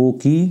ਅਤੇ ਉਹ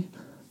ਕੀ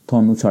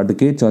ਤੁਹਾਨੂੰ ਛੱਡ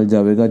ਕੇ ਚੱਲ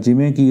ਜਾਵੇਗਾ।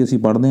 ਜਿਵੇਂ ਕਿ ਅਸੀਂ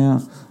ਪੜ੍ਹਦੇ ਹਾਂ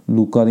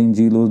ਲੂਕਾ ਦੀ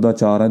ਇੰਜੀਲ ਉਸਦਾ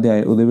 4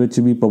 ਅਧਿਆਇ, ਉਹਦੇ ਵਿੱਚ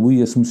ਵੀ ਪ੍ਰਭੂ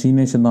ਯਿਸੂ ਮਸੀਹ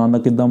ਨੇ ਸ਼ੈਤਾਨ ਦਾ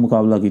ਕਿੱਦਾਂ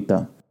ਮੁਕਾਬਲਾ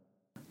ਕੀਤਾ।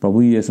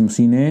 ਪ੍ਰਭੂ ਯਿਸੂ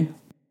ਮਸੀਹ ਨੇ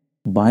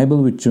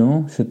ਬਾਈਬਲ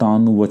ਵਿੱਚੋਂ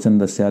ਸ਼ੈਤਾਨ ਨੂੰ ਵਚਨ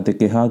ਦੱਸਿਆ ਅਤੇ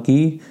ਕਿਹਾ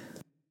ਕਿ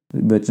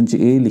ਵਚਨ 'ਚ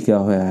ਇਹ ਲਿਖਿਆ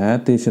ਹੋਇਆ ਹੈ,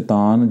 ਅਤੇ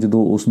ਸ਼ੈਤਾਨ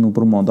ਜਦੋਂ ਉਸ ਨੂੰ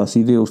ਭਰਮਾਉਂਦਾ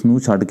ਸੀ ਅਤੇ ਉਸ ਨੂੰ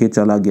ਛੱਡ ਕੇ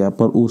ਚਲਾ ਗਿਆ।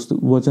 ਪਰ ਉਸ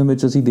ਵਚਨ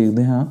ਵਿੱਚ ਅਸੀਂ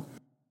ਦੇਖਦੇ ਹਾਂ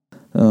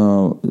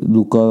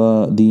ਲੂਕਾ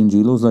ਦੀ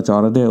ਇੰਜੀਲ ਉਸਦਾ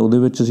 4 ਅਧਿਆਇ, ਉਹਦੇ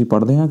ਵਿੱਚ ਅਸੀਂ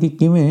ਪੜ੍ਹਦੇ ਹਾਂ ਕਿ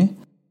ਕਿਵੇਂ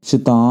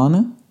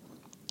ਸ਼ੈਤਾਨ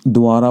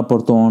ਦੁਬਾਰਾ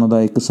ਪਰਤਾਉਣ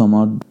ਦਾ ਇੱਕ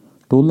ਸਮਾਂ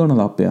ਟੋਲਣ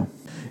ਲੱਗ ਪਿਆ।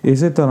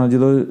 ਇਸੇ ਤਰ੍ਹਾਂ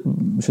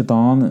ਜਦੋਂ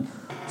ਸ਼ੈਤਾਨ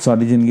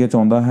ਸਾਡੀ ਜ਼ਿੰਦਗੀ 'ਚ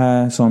ਆਉਂਦਾ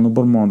ਹੈ, ਸਾਨੂੰ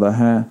ਭਰਮਾਉਂਦਾ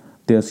ਹੈ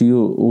ਅਤੇ ਅਸੀਂ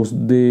ਉਸ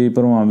ਦੇ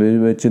ਭਰਮਾਵੇ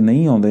ਵਿੱਚ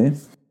ਨਹੀਂ ਆਉਂਦੇ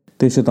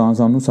ਅਤੇ ਸ਼ੈਤਾਨ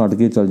ਸਾਨੂੰ ਛੱਡ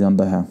ਕੇ ਚੱਲ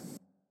ਜਾਂਦਾ ਹੈ,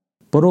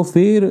 ਪਰ ਉਹ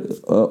ਫਿਰ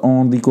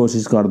ਆਉਣ ਦੀ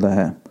ਕੋਸ਼ਿਸ਼ ਕਰਦਾ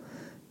ਹੈ।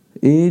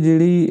 ਇਹ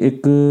ਜਿਹੜੀ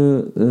ਇੱਕ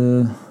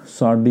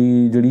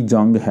ਸਾਡੀ ਜਿਹੜੀ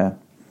ਜੰਗ ਹੈ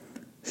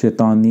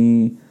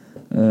ਸ਼ੈਤਾਨੀ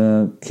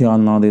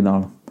ਖਿਆਲਾਂ ਦੇ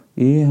ਨਾਲ,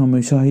 ਇਹ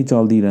ਹਮੇਸ਼ਾ ਹੀ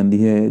ਚੱਲਦੀ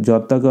ਰਹਿੰਦੀ ਹੈ।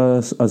 ਜਦ ਤੱਕ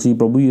ਅਸੀਂ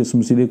ਪ੍ਰਭੂ ਯਿਸੂ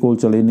ਮਸੀਹ ਦੇ ਕੋਲ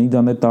ਚਲੇ ਨਹੀਂ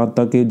ਜਾਂਦੇ, ਤਦ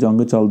ਤੱਕ ਇਹ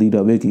ਜੰਗ ਚੱਲਦੀ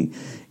ਰਹੇਗੀ।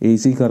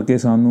 ਇਸੇ ਕਰਕੇ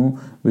ਸਾਨੂੰ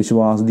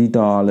ਵਿਸ਼ਵਾਸ ਦੀ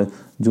ਢਾਲ,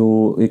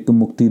 ਜੋ ਇੱਕ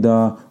ਮੁਕਤੀ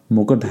ਦਾ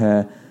ਮੁਕਟ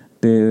ਹੈ,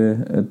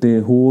 ਅਤੇ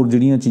ਹੋਰ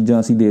ਜਿਹੜੀਆਂ ਚੀਜ਼ਾਂ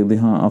ਅਸੀਂ ਦੇਖਦੇ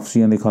ਹਾਂ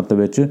ਅਫਸੀਆਂ ਦੇ ਖੱਤ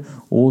ਵਿੱਚ,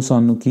 ਉਹ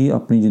ਸਾਨੂੰ ਕੀ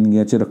ਆਪਣੀ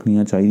ਜ਼ਿੰਦਗੀਆਂ 'ਚ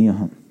ਰੱਖਣੀਆਂ ਚਾਹੀਦੀਆਂ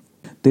ਹਨ।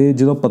 ਅਤੇ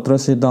ਜਦੋਂ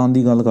ਪਤਰਸ ਸ਼ੈਤਾਨ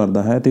ਦੀ ਗੱਲ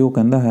ਕਰਦਾ ਹੈ ਅਤੇ ਉਹ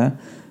ਕਹਿੰਦਾ ਹੈ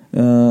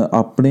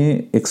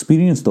ਆਪਣੇ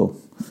ਐਕਸਪੀਰੀਅੰਸ ਤੋਂ,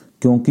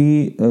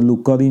 ਕਿਉਂਕਿ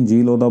ਲੂਕਾ ਦੀ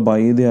ਇੰਜੀਲ ਉਹਦਾ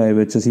 22 ਅਧਿਆਇ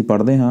ਵਿੱਚ ਅਸੀਂ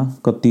ਪੜ੍ਹਦੇ ਹਾਂ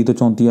 31 ਤੋਂ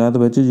 34 ਆਇਤ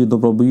ਵਿੱਚ, ਜਦੋਂ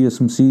ਪ੍ਰਭੂ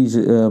ਯਿਸੂ ਮਸੀਹ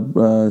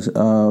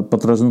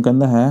ਪਤਰਸ ਨੂੰ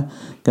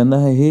ਕਹਿੰਦਾ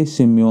ਹੈ ਹੇ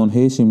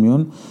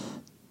ਸਿਮਿਓਨ,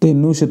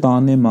 ਤੈਨੂੰ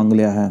ਸ਼ੈਤਾਨ ਨੇ ਮੰਗ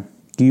ਲਿਆ ਹੈ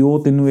ਕਿ ਉਹ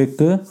ਤੈਨੂੰ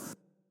ਇੱਕ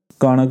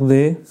ਕਣਕ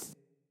ਦੇ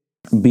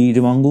ਬੀਜ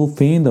ਵਾਂਗੂ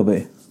ਫੇਹ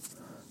ਦੇਵੇ,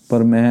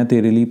 ਪਰ ਮੈਂ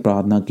ਤੇਰੇ ਲਈ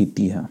ਪ੍ਰਾਰਥਨਾ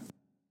ਕੀਤੀ ਹੈ।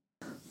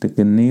 ਅਤੇ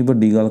ਕਿੰਨੀ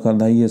ਵੱਡੀ ਗੱਲ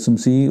ਕਰਦਾ ਯਿਸੂ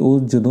ਮਸੀਹ। ਉਹ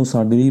ਜਦੋਂ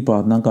ਸਾਡੇ ਲਈ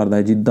ਪ੍ਰਾਰਥਨਾ ਕਰਦਾ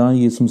ਹੈ, ਜਿੱਦਾਂ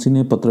ਯਿਸੂ ਮਸੀਹ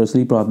ਨੇ ਪਤਰਸ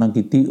ਲਈ ਪ੍ਰਾਰਥਨਾ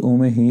ਕੀਤੀ,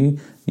 ਉਵੇਂ ਹੀ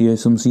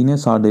ਯਿਸੂ ਮਸੀਹ ਨੇ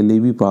ਸਾਡੇ ਲਈ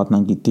ਵੀ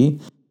ਪ੍ਰਾਰਥਨਾ ਕੀਤੀ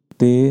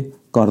ਅਤੇ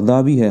ਕਰਦਾ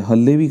ਵੀ ਹੈ,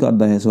 ਹੱਲੇ ਵੀ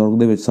ਕਰਦਾ ਹੈ ਸਵਰਗ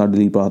ਦੇ ਵਿੱਚ ਸਾਡੇ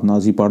ਲਈ ਪ੍ਰਾਰਥਨਾ।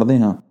 ਅਸੀਂ ਪੜ੍ਹਦੇ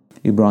ਹਾਂ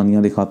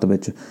ਇਬਰਾਨੀਆਂ ਦੇ ਖੱਤ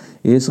ਵਿੱਚ।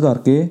 ਇਸ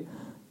ਕਰਕੇ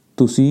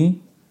ਤੁਸੀਂ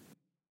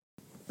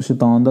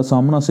ਸ਼ੈਤਾਨ ਦਾ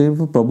ਸਾਹਮਣਾ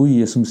ਸਿਰਫ ਪ੍ਰਭੂ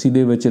ਯਿਸੂ ਮਸੀਹ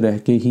ਦੇ ਵਿੱਚ ਰਹਿ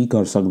ਕੇ ਹੀ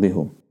ਕਰ ਸਕਦੇ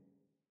ਹੋ।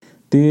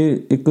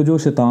 ਅਤੇ ਇੱਕ ਜੋ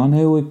ਸ਼ੈਤਾਨ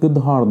ਹੈ ਉਹ ਇੱਕ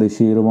ਦਹਾੜਦੇ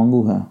ਸ਼ੇਰ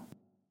ਵਾਂਗੂ ਹੈ,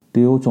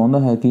 ਅਤੇ ਉਹ ਚਾਹੁੰਦਾ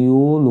ਹੈ ਕਿ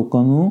ਉਹ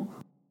ਲੋਕਾਂ ਨੂੰ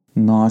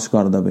ਨਾਸ਼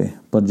ਕਰ ਦੇਵੇ।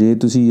 ਪਰ ਜੇ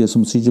ਤੁਸੀਂ ਯਿਸੂ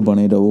ਮਸੀਹ 'ਚ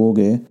ਬਣੇ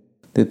ਰਹੋਗੇ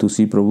ਅਤੇ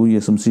ਤੁਸੀਂ ਪ੍ਰਭੂ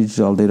ਯਿਸੂ ਮਸੀਹ 'ਚ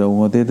ਚੱਲਦੇ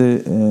ਰਹੋਗੇ,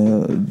 ਅਤੇ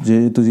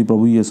ਜੇ ਤੁਸੀਂ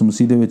ਪ੍ਰਭੂ ਯਿਸੂ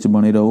ਮਸੀਹ ਦੇ ਵਿੱਚ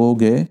ਬਣੇ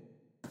ਰਹੋਗੇ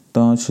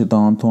ਤਾਂ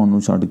ਸ਼ੈਤਾਨ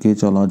ਤੁਹਾਨੂੰ ਛੱਡ ਕੇ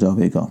ਚਲਾ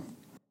ਜਾਵੇਗਾ।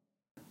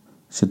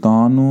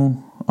 ਸ਼ੈਤਾਨ ਨੂੰ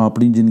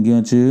ਆਪਣੀ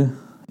ਜ਼ਿੰਦਗੀਆਂ 'ਚ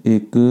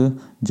ਇੱਕ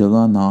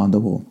ਜਗ੍ਹਾ ਨਾ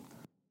ਦੇਵੋ।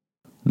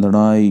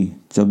 ਲੜਾਈ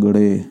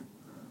ਝਗੜੇ,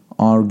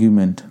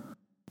 ਆਰਗੂਮੈਂਟ,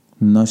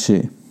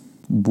 ਨਸ਼ੇ,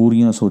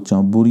 ਬੁਰੀਆਂ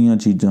ਸੋਚਾਂ, ਬੁਰੀਆਂ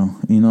ਚੀਜ਼ਾਂ,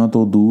 ਇਹਨਾਂ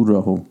ਤੋਂ ਦੂਰ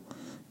ਰਹੋ,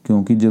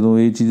 ਕਿਉਂਕਿ ਜਦੋਂ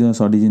ਇਹ ਚੀਜ਼ਾਂ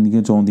ਸਾਡੀ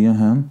ਜ਼ਿੰਦਗੀ 'ਚ ਆਉਂਦੀਆਂ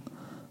ਹਨ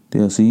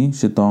ਅਤੇ ਅਸੀਂ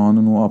ਸ਼ੈਤਾਨ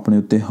ਨੂੰ ਆਪਣੇ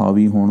ਉੱਤੇ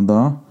ਹਾਵੀ ਹੋਣ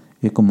ਦਾ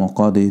ਇੱਕ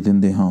ਮੌਕਾ ਦੇ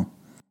ਦਿੰਦੇ ਹਾਂ,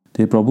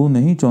 ਅਤੇ ਪ੍ਰਭੂ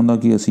ਨਹੀਂ ਚਾਹੁੰਦਾ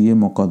ਕਿ ਅਸੀਂ ਇਹ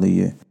ਮੌਕਾ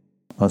ਦਈਏ।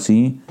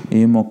 ਅਸੀਂ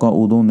ਇਹ ਮੌਕਾ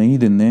ਉਦੋਂ ਨਹੀਂ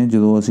ਦਿੰਦੇ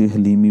ਜਦੋਂ ਅਸੀਂ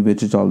ਹਲੀਮੀ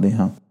ਵਿੱਚ ਚੱਲਦੇ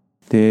ਹਾਂ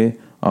ਅਤੇ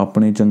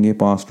ਆਪਣੇ ਚੰਗੇ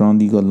ਪਾਸਟਰਾਂ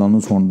ਦੀ ਗੱਲਾਂ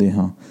ਨੂੰ ਸੁਣਦੇ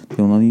ਹਾਂ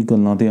ਅਤੇ ਉਹਨਾਂ ਦੀ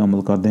ਗੱਲਾਂ 'ਤੇ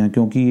ਅਮਲ ਕਰਦੇ ਹਾਂ,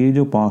 ਕਿਉਂਕਿ ਇਹ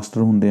ਜੋ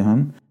ਪਾਸਟਰ ਹੁੰਦੇ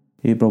ਹਨ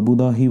ਇਹ ਪ੍ਰਭੂ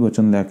ਦਾ ਹੀ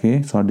ਵਚਨ ਲੈ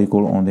ਕੇ ਸਾਡੇ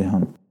ਕੋਲ ਆਉਂਦੇ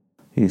ਹਨ।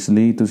 ਇਸ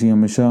ਲਈ ਤੁਸੀਂ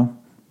ਹਮੇਸ਼ਾ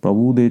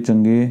ਪ੍ਰਭੂ ਦੇ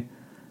ਚੰਗੇ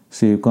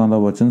ਸੇਵਕਾਂ ਦਾ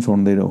ਵਚਨ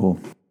ਸੁਣਦੇ ਰਹੋ।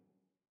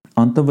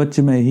 ਅੰਤ ਵਿੱਚ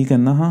ਮੈਂ ਇਹੀ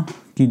ਕਹਿੰਦਾ ਹਾਂ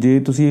ਕਿ ਜੇ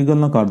ਤੁਸੀਂ ਇਹ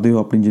ਗੱਲਾਂ ਕਰਦੇ ਹੋ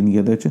ਆਪਣੀ ਜ਼ਿੰਦਗੀ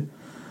ਦੇ ਵਿੱਚ,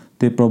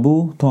 ਅਤੇ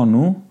ਪ੍ਰਭੂ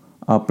ਤੁਹਾਨੂੰ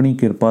ਆਪਣੀ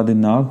ਕਿਰਪਾ ਦੇ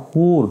ਨਾਲ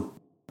ਹੋਰ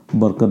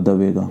ਬਰਕਤ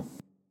ਦੇਵੇਗਾ,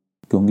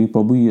 ਕਿਉਂਕਿ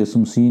ਪ੍ਰਭੂ ਯਿਸੂ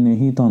ਮਸੀਹ ਨੇ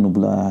ਹੀ ਤੁਹਾਨੂੰ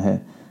ਬੁਲਾਇਆ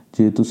ਹੈ।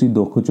 ਜੇ ਤੁਸੀਂ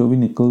ਦੁੱਖ 'ਚੋਂ ਵੀ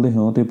ਨਿਕਲਦੇ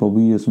ਹੋ ਅਤੇ ਪ੍ਰਭੂ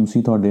ਯਿਸੂ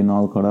ਮਸੀਹ ਤੁਹਾਡੇ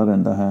ਨਾਲ ਖੜਾ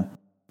ਰਹਿੰਦਾ ਹੈ।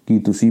 ਕੀ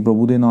ਤੁਸੀਂ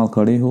ਪ੍ਰਭੂ ਦੇ ਨਾਲ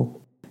ਖੜੇ ਹੋ?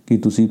 ਕੀ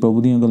ਤੁਸੀਂ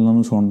ਪ੍ਰਭੂ ਦੀਆਂ ਗੱਲਾਂ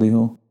ਨੂੰ ਸੁਣਦੇ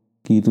ਹੋ?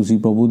 ਕੀ ਤੁਸੀਂ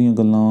ਪ੍ਰਭੂ ਦੀਆਂ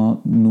ਗੱਲਾਂ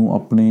ਨੂੰ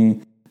ਆਪਣੇ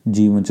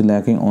ਜੀਵਨ 'ਚ ਲੈ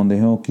ਕੇ ਆਉਂਦੇ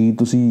ਹੋ? ਕੀ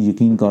ਤੁਸੀਂ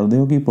ਯਕੀਨ ਕਰਦੇ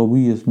ਹੋ ਕਿ ਪ੍ਰਭੂ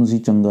ਯਿਸੂ ਮਸੀਹ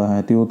ਚੰਗਾ ਹੈ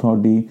ਅਤੇ ਉਹ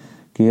ਤੁਹਾਡੀ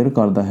ਕੇਅਰ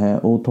ਕਰਦਾ ਹੈ,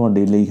 ਉਹ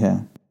ਤੁਹਾਡੇ ਲਈ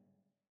ਹੈ?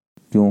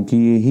 ਕਿਉਂਕਿ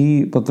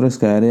ਇਹੀ ਪਤਰਸ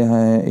ਕਹਿ ਰਿਹਾ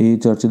ਹੈ ਇਹ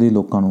ਚਰਚ ਦੇ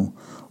ਲੋਕਾਂ ਨੂੰ।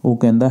 ਉਹ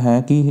ਕਹਿੰਦਾ ਹੈ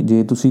ਕਿ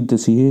ਜੇ ਤੁਸੀਂ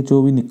ਤਸੀਹੇ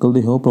 'ਚੋਂ ਵੀ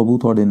ਨਿਕਲਦੇ ਹੋ, ਪ੍ਰਭੂ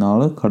ਤੁਹਾਡੇ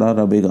ਨਾਲ ਖੜਾ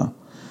ਰਹੇਗਾ।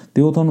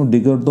 ਅਤੇ ਉਹ ਤੁਹਾਨੂੰ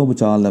ਡਿੱਗਣ ਤੋਂ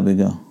ਬਚਾ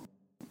ਲਵੇਗਾ।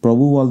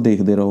 ਪ੍ਰਭੂ ਵੱਲ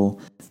ਦੇਖਦੇ ਰਹੋ।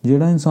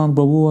 ਜਿਹੜਾ ਇਨਸਾਨ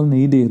ਪ੍ਰਭੂ ਵੱਲ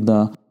ਨਹੀਂ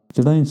ਦੇਖਦਾ,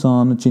 ਜਿਹੜਾ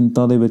ਇਨਸਾਨ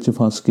ਚਿੰਤਾ ਦੇ ਵਿੱਚ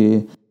ਫਸ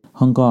ਕੇ,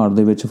 ਹੰਕਾਰ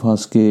ਦੇ ਵਿੱਚ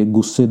ਫਸ ਕੇ,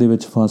 ਗੁੱਸੇ ਦੇ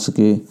ਵਿੱਚ ਫਸ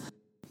ਕੇ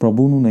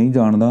ਪ੍ਰਭੂ ਨੂੰ ਨਹੀਂ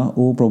ਜਾਣਦਾ,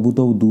 ਉਹ ਪ੍ਰਭੂ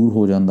ਤੋਂ ਦੂਰ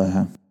ਹੋ ਜਾਂਦਾ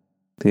ਹੈ।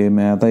 ਅਤੇ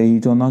ਮੈਂ ਤਾਂ ਇਹੀ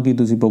ਚਾਹੁੰਦਾ ਕਿ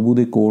ਤੁਸੀਂ ਪ੍ਰਭੂ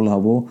ਦੇ ਕੋਲ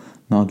ਆਵੋ,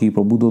 ਨਾ ਕਿ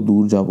ਪ੍ਰਭੂ ਤੋਂ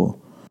ਦੂਰ ਜਾਵੋ।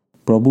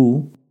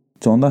 ਪ੍ਰਭੂ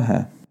ਚਾਹੁੰਦਾ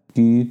ਹੈ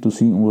ਕਿ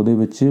ਤੁਸੀਂ ਉਹਦੇ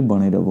ਵਿੱਚ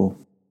ਬਣੇ ਰਹੋ,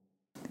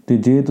 ਅਤੇ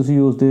ਜੇ ਤੁਸੀਂ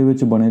ਉਸ ਦੇ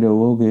ਵਿੱਚ ਬਣੇ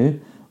ਰਹੋਗੇ,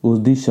 ਉਸ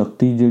ਦੀ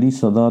ਸ਼ਕਤੀ ਜਿਹੜੀ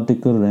ਸਦਾ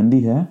ਤੀਕਰ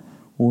ਰਹਿੰਦੀ ਹੈ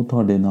ਉਹ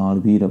ਤੁਹਾਡੇ ਨਾਲ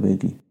ਵੀ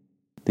ਰਹੇਗੀ।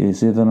 ਅਤੇ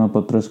ਇਸੇ ਤਰ੍ਹਾਂ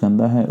ਪਤਰਸ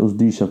ਕਹਿੰਦਾ ਹੈ ਉਸ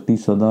ਦੀ ਸ਼ਕਤੀ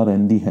ਸਦਾ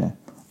ਰਹਿੰਦੀ ਹੈ।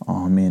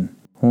 ਆਮੀਨ।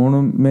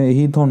 ਹੁਣ ਮੈਂ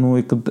ਇਹੀ ਤੁਹਾਨੂੰ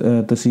ਇੱਕ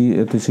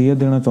ਤਸੀਹਤ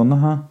ਦੇਣਾ ਚਾਹੁੰਦਾ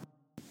ਹਾਂ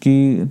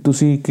ਕਿ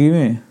ਤੁਸੀਂ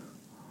ਕਿਵੇਂ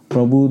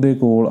ਪ੍ਰਭੂ ਦੇ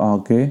ਕੋਲ ਆ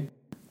ਕੇ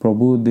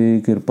ਪ੍ਰਭੂ ਦੀ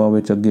ਕਿਰਪਾ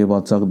ਵਿੱਚ ਅੱਗੇ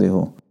ਵੱਧ ਸਕਦੇ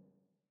ਹੋ।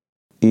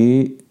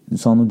 ਇਹ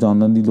ਸਾਨੂੰ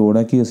ਜਾਣਨ ਦੀ ਲੋੜ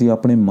ਹੈ ਕਿ ਅਸੀਂ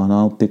ਆਪਣੇ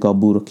ਮਨਾਂ ਉੱਤੇ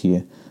ਕਾਬੂ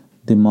ਰੱਖੀਏ।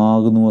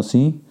 ਦਿਮਾਗ ਨੂੰ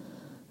ਅਸੀਂ,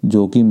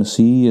 ਜੋ ਕਿ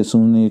ਮਸੀਹ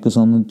ਯਿਸੂ ਨੇ ਇੱਕ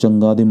ਸਾਨੂੰ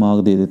ਚੰਗਾ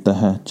ਦਿਮਾਗ ਦੇ ਦਿੱਤਾ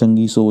ਹੈ,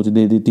 ਚੰਗੀ ਸੋਚ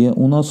ਦੇ ਦਿੱਤੀ ਹੈ,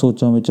 ਉਹਨਾਂ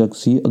ਸੋਚਾਂ ਵਿੱਚ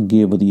ਅਸੀਂ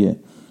ਅੱਗੇ ਵਧੀਏ,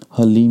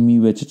 ਹਲੀਮੀ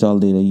ਵਿੱਚ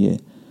ਚੱਲਦੇ ਰਹੀਏ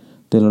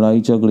ਅਤੇ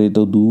ਲੜਾਈ ਝਗੜੇ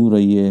ਤੋਂ ਦੂਰ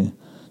ਰਹੀਏ,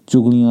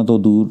 ਚੁਗਲੀਆਂ ਤੋਂ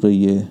ਦੂਰ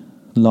ਰਹੀਏ,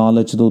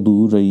 ਲਾਲਚ ਤੋਂ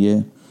ਦੂਰ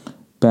ਰਹੀਏ,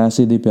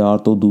 ਪੈਸੇ ਦੇ ਪਿਆਰ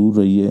ਤੋਂ ਦੂਰ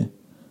ਰਹੀਏ,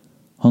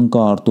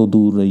 ਹੰਕਾਰ ਤੋਂ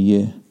ਦੂਰ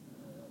ਰਹੀਏ,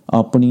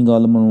 ਆਪਣੀ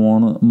ਗੱਲ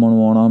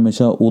ਮਨਵਾਉਣਾ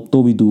ਹਮੇਸ਼ਾ ਉਹ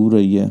ਤੋਂ ਵੀ ਦੂਰ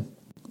ਰਹੀਏ।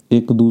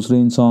 ਇੱਕ ਦੂਸਰੇ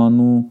ਇਨਸਾਨ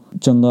ਨੂੰ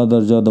ਚੰਗਾ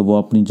ਦਰਜਾ ਦੇਵੋ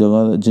ਆਪਣੀ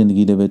ਜਗ੍ਹਾ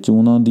ਜ਼ਿੰਦਗੀ ਦੇ ਵਿੱਚ,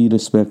 ਉਹਨਾਂ ਦੀ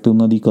ਰਿਸਪੈਕਟ,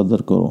 ਉਹਨਾਂ ਦੀ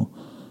ਕਦਰ ਕਰੋ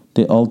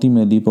ਅਤੇ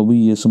ਅਲਟੀਮੇਟਲੀ ਪ੍ਰਭੂ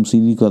ਯਿਸੂ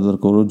ਮਸੀਹ ਦੀ ਕਦਰ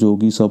ਕਰੋ, ਜੋ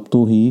ਕਿ ਸਭ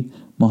ਤੋਂ ਹੀ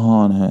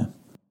ਮਹਾਨ ਹੈ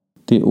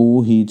ਅਤੇ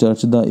ਉਹ ਹੀ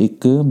ਚਰਚ ਦਾ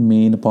ਇੱਕ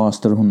ਮੇਨ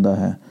ਪਾਸਟਰ ਹੁੰਦਾ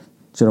ਹੈ।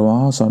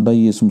 ਚਰਵਾਹਾ ਸਾਡਾ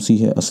ਯਿਸੂ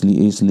ਮਸੀਹ ਹੈ ਅਸਲੀ,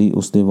 ਇਸ ਲਈ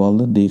ਉਸ ਦੇ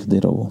ਵੱਲ ਦੇਖਦੇ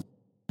ਰਹੋ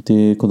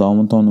ਅਤੇ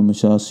ਖੁਦਾਵੰਦ ਤੁਹਾਨੂੰ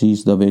ਹਮੇਸ਼ਾ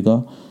ਅਸੀਸ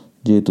ਦੇਵੇਗਾ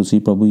ਜੇ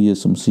ਤੁਸੀਂ ਪ੍ਰਭੂ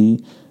ਯਿਸੂ ਮਸੀਹ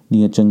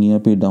ਦੀਆਂ ਚੰਗੀਆਂ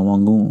ਭੇਡਾਂ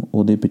ਵਾਂਗੂ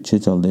ਉਹਦੇ ਪਿੱਛੇ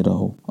ਚੱਲਦੇ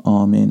ਰਹੋ।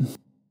 ਆਮੀਨ।